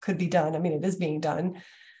could be done. I mean, it is being done,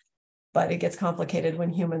 but it gets complicated when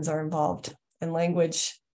humans are involved, and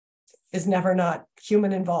language is never not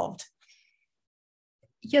human involved.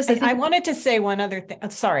 Yes, I wanted to say one other thing.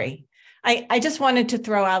 Sorry. I just wanted to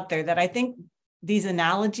throw out there that I think these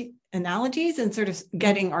analogies and sort of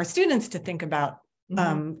getting our students to think about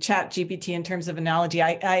Chat GPT in terms of analogy.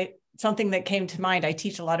 Something that came to mind, I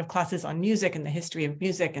teach a lot of classes on music and the history of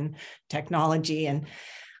music and technology. And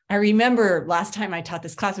I remember last time I taught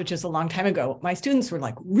this class, which was a long time ago, my students were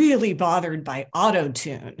like really bothered by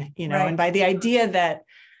auto-tune, you know, and by the idea that,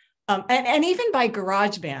 and even by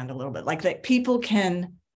GarageBand a little bit, like that people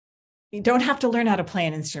you don't have to learn how to play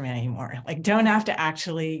an instrument anymore, like don't have to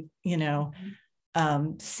actually, you know,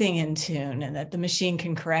 sing in tune, and that the machine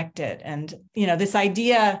can correct it. And, you know, this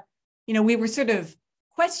idea, you know, we were sort of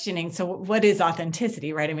questioning, so what is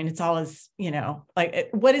authenticity, right? I mean, it's always, you know, like,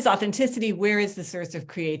 what is authenticity? Where is the source of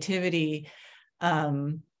creativity?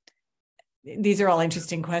 These are all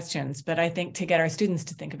interesting questions, but I think to get our students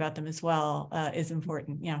to think about them as well is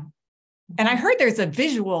important. Yeah. And I heard there's a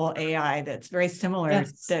visual AI that's very similar,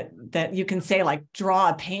 that you can say, like, draw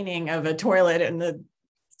a painting of a toilet in the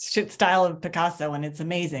style of Picasso, and it's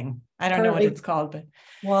amazing. I don't know what it's called, but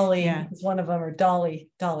Wally is one of them, or Dolly,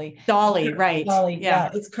 right? Dolly, yeah.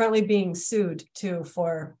 It's currently being sued too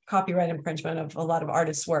for copyright infringement of a lot of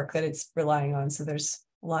artists' work that it's relying on. So there's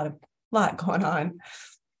a lot going on.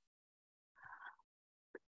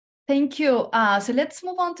 Thank you. So let's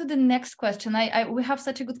move on to the next question. We have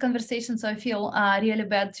such a good conversation, so I feel really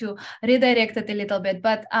bad to redirect it a little bit.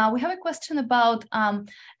 But we have a question about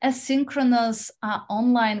asynchronous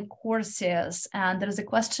online courses. And there is a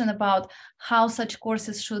question about how such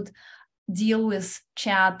courses should deal with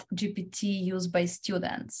Chat GPT used by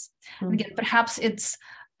students. Again, perhaps it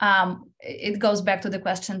goes back to the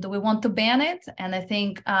question, do we want to ban it? And I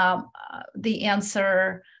think the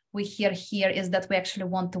answer we hear here is that we actually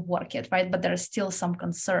want to work it, right? But there are still some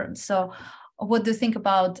concerns. So what do you think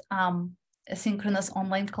about asynchronous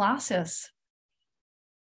online classes?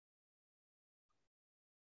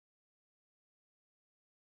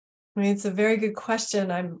 I mean, it's a very good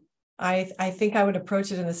question. I think I would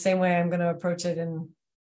approach it in the same way I'm going to approach it in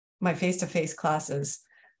my face-to-face classes.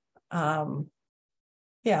 I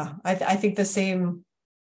think the same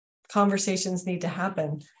conversations need to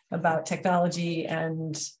happen about technology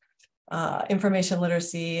and information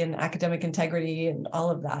literacy and academic integrity and all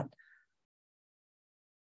of that.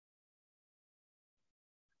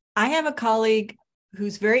 I have a colleague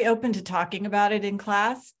who's very open to talking about it in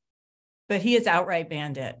class, but he has outright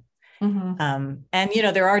banned it. And, you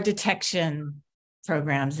know, there are detection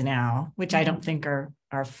programs now, which I don't think are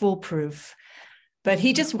foolproof, but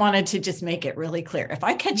he just wanted to just make it really clear. If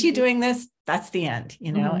I catch you doing this, that's the end,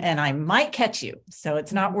 you know, and I might catch you. So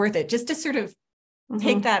it's not worth it, just to sort of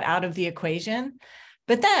take that out of the equation,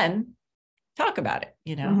 but then talk about it,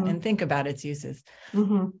 you know, and think about its uses.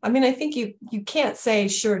 I mean, I think you can't say,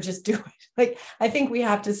 sure, just do it. Like, I think we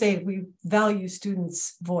have to say we value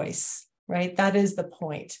students' voice, right? That is the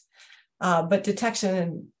point. But detection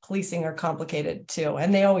and policing are complicated too,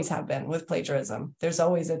 and they always have been with plagiarism. There's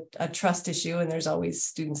always a trust issue, and there's always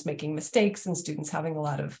students making mistakes and students having a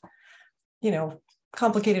lot of, you know,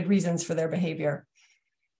 complicated reasons for their behavior.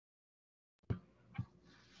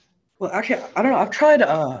 Well, actually, I don't know. I've tried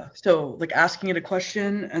so like asking it a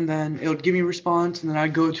question and then it would give me a response, and then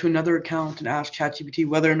I'd go to another account and ask Chat GPT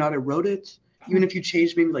whether or not it wrote it. Even if you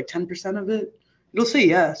changed maybe like 10% of it, it'll say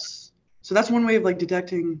yes. So that's one way of like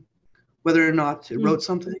detecting whether or not it wrote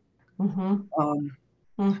something. But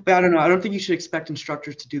I don't know. I don't think you should expect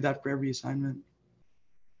instructors to do that for every assignment.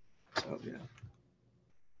 So yeah.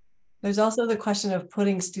 There's also the question of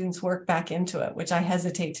putting students' work back into it, which I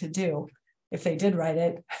hesitate to do. If they did write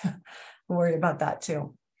it, I worry about that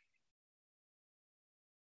too.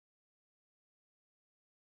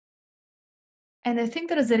 And I think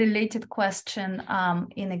there is a related question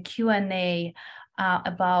in a Q&A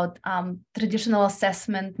about traditional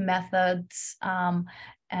assessment methods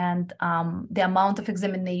and the amount of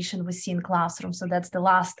examination we see in classrooms. So that's the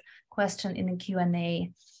last question in the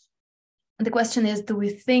Q&A. And the question is, do we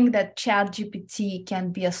think that Chat GPT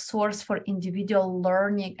can be a source for individual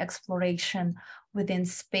learning exploration within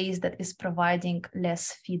space that is providing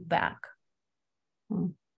less feedback?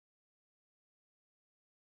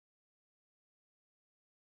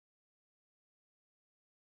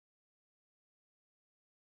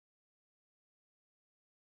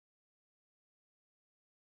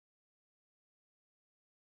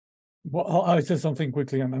 Well, I said something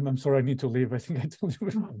quickly, and I'm sorry I need to leave. I think I told you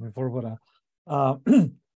before, but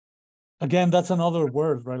again, that's another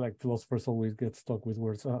word, right? Like philosophers always get stuck with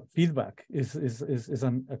words. Feedback is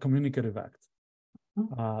a communicative act.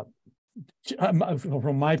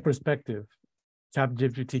 From my perspective, Chat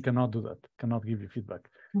GPT cannot do that. Cannot give you feedback.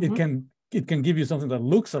 It can give you something that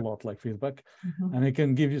looks a lot like feedback, and it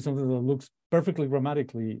can give you something that looks perfectly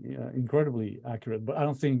grammatically, incredibly accurate. But I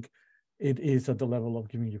don't think it is at the level of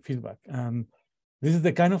giving you feedback. And this is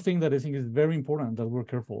the kind of thing that I think is very important that we're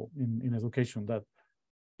careful in education, that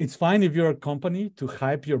it's fine if you're a company to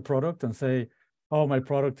hype your product and say, oh, my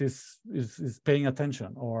product is paying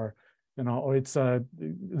attention, or, you know, or it's the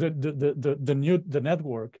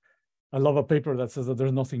network. I love a paper that says that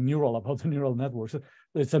there's nothing neural about the neural networks.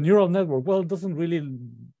 It's a neural network. Well, it doesn't really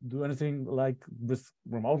do anything like this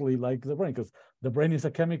remotely like the brain, because the brain is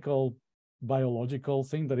a chemical biological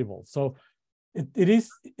thing that evolves. So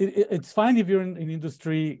it's fine if you're in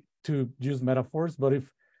industry to use metaphors, but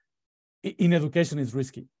if in education is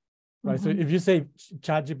risky, right? So if you say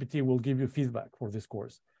ChatGPT will give you feedback for this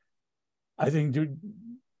course, I think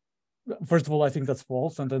first of all, I think that's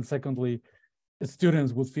false, and then secondly,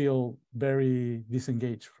 students would feel very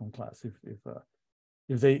disengaged from class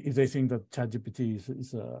if they think that ChatGPT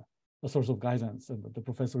is a source of guidance and that the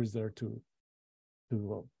professor is there to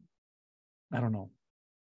I don't know,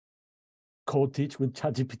 co-teach with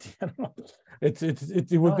ChatGPT. I don't know. It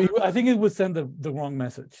would be. I think it would send the wrong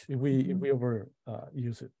message if we over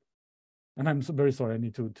use it. And I'm very sorry. I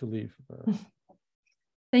need to leave.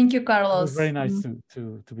 Thank you, Carlos. It was very nice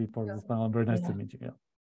to be part of this panel. Very nice to meet you. Yeah.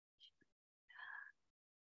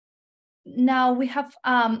 Now we have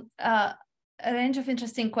a range of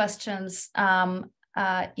interesting questions in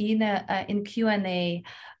Q&A.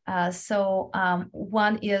 So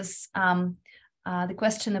one is the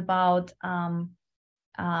question about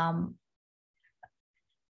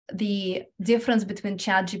the difference between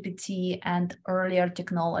ChatGPT and earlier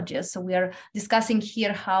technologies. So we are discussing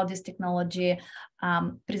here how this technology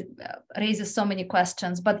raises so many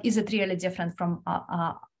questions, but is it really different from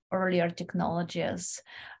earlier technologies?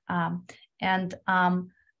 And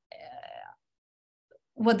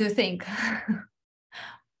what do you think?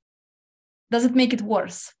 Does it make it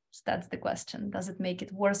worse? That's the question. Does it make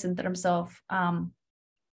it worse in terms of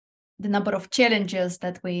the number of challenges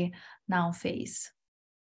that we now face?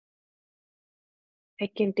 I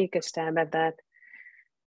can take a stab at that.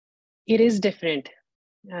 It is different.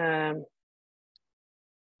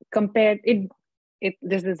 compared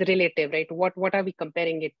this is relative, right? What are we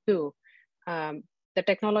comparing it to? The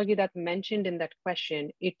technology that's mentioned in that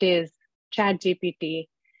question, it is Chat GPT,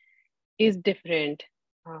 is different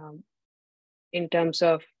in terms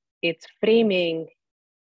of its framing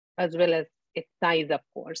as well as its size, of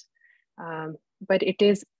course. But it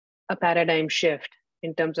is a paradigm shift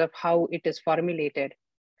in terms of how it is formulated.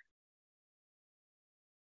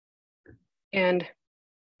 And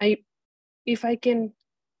if I can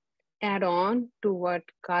add on to what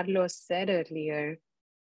Carlos said earlier,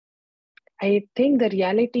 I think the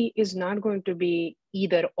reality is not going to be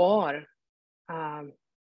either or,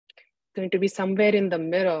 going to be somewhere in the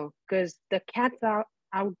middle, because the cat's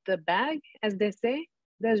out the bag, as they say.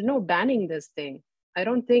 There's no banning this thing. I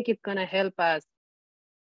don't think it's gonna help us,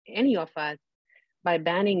 any of us, by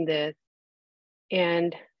banning this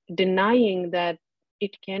and denying that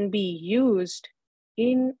it can be used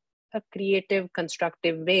in a creative,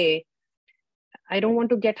 constructive way. I don't want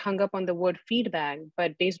to get hung up on the word feedback,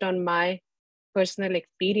 but based on my personal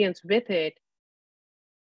experience with it,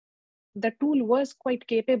 the tool was quite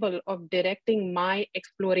capable of directing my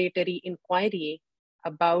exploratory inquiry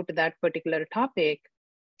about that particular topic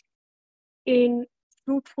in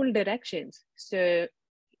fruitful directions. So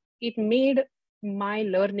it made my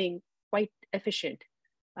learning quite efficient.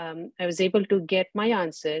 I was able to get my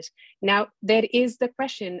answers. Now, there is the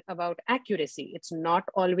question about accuracy. It's not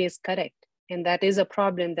always correct. And that is a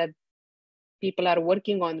problem that people are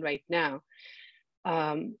working on right now.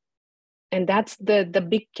 And that's the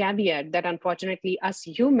big caveat that unfortunately us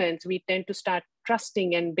humans, we tend to start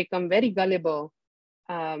trusting and become very gullible.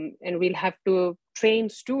 And we'll have to train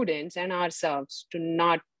students and ourselves to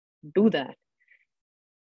not do that.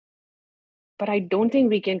 But I don't think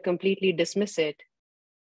we can completely dismiss it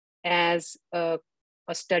as a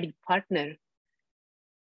study partner.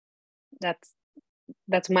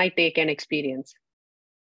 That's my take and experience.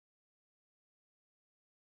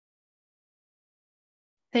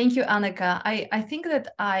 Thank you, Anagha. I think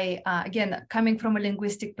that again, coming from a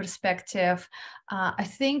linguistic perspective, I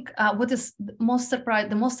think what is the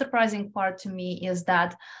most surprising part to me is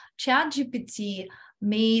that Chat GPT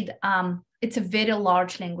made, it's a very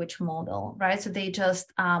large language model, right? So they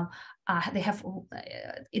just,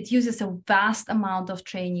 it uses a vast amount of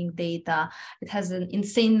training data. It has an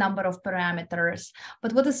insane number of parameters.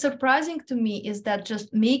 But what is surprising to me is that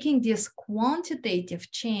just making this quantitative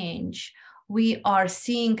change, we are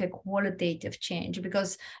seeing a qualitative change,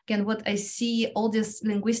 because again, what I see, all these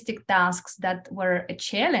linguistic tasks that were a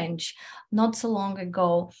challenge not so long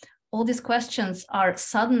ago, all these questions are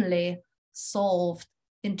suddenly solved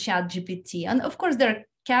in Chat GPT. And of course, there are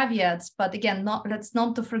caveats, but again, let's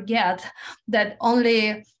not to forget that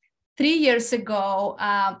only 3 years ago,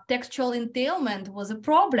 textual entailment was a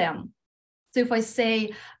problem. So if I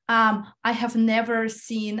say, I have never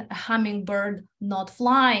seen a hummingbird not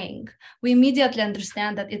flying, we immediately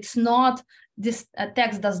understand that it's not, this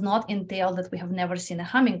text does not entail that we have never seen a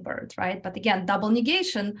hummingbird, right? But again, double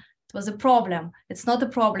negation, it was a problem. It's not a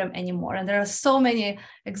problem anymore. And there are so many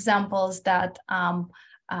examples that,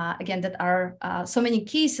 again, that are so many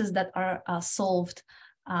cases that are solved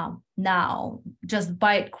now just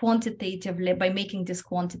by quantitatively, by making this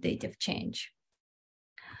quantitative change.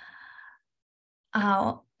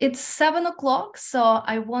 It's 7 o'clock, so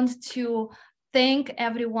I want to thank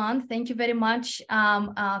everyone. Thank you very much.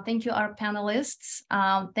 Thank you, our panelists.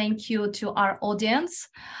 Thank you to our audience.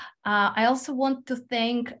 I also want to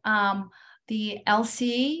thank the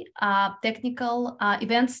LCA technical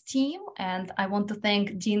events team, and I want to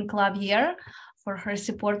thank Dean Clavier for her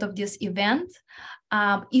support of this event.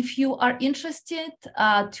 If you are interested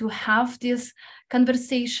to have this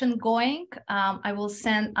conversation going, I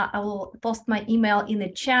will post my email in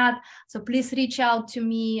the chat. So please reach out to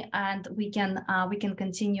me, and we can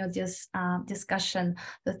continue this discussion.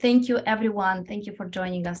 So thank you, everyone. Thank you for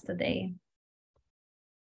joining us today.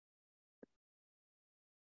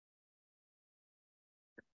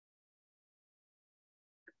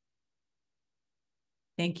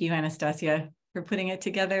 Thank you, Anastasia, for putting it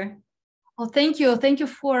together. Well, thank you. Thank you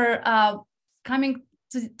for coming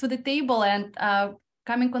to the table and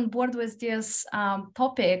coming on board with this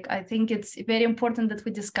topic. I think it's very important that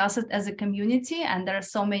we discuss it as a community, and there are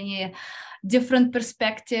so many different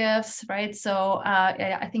perspectives, right? So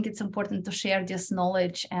I think it's important to share this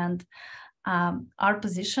knowledge and our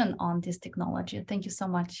position on this technology. Thank you so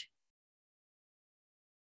much.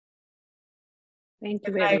 Thank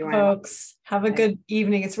you, Good night, everyone. folks. Have a good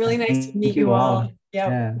evening. It's really nice to meet you all. Yep.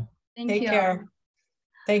 Yeah. Take care.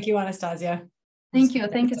 Thank you, Anastasia. Thank you.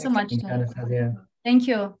 Thank you so much. Thanks, Anastasia. Thank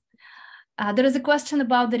you. There is a question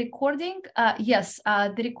about the recording. Yes,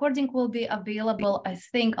 the recording will be available, I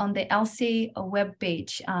think, on the LCA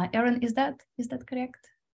webpage. Aaron, is that correct?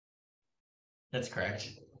 That's correct.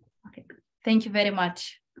 Okay, thank you very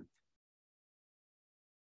much.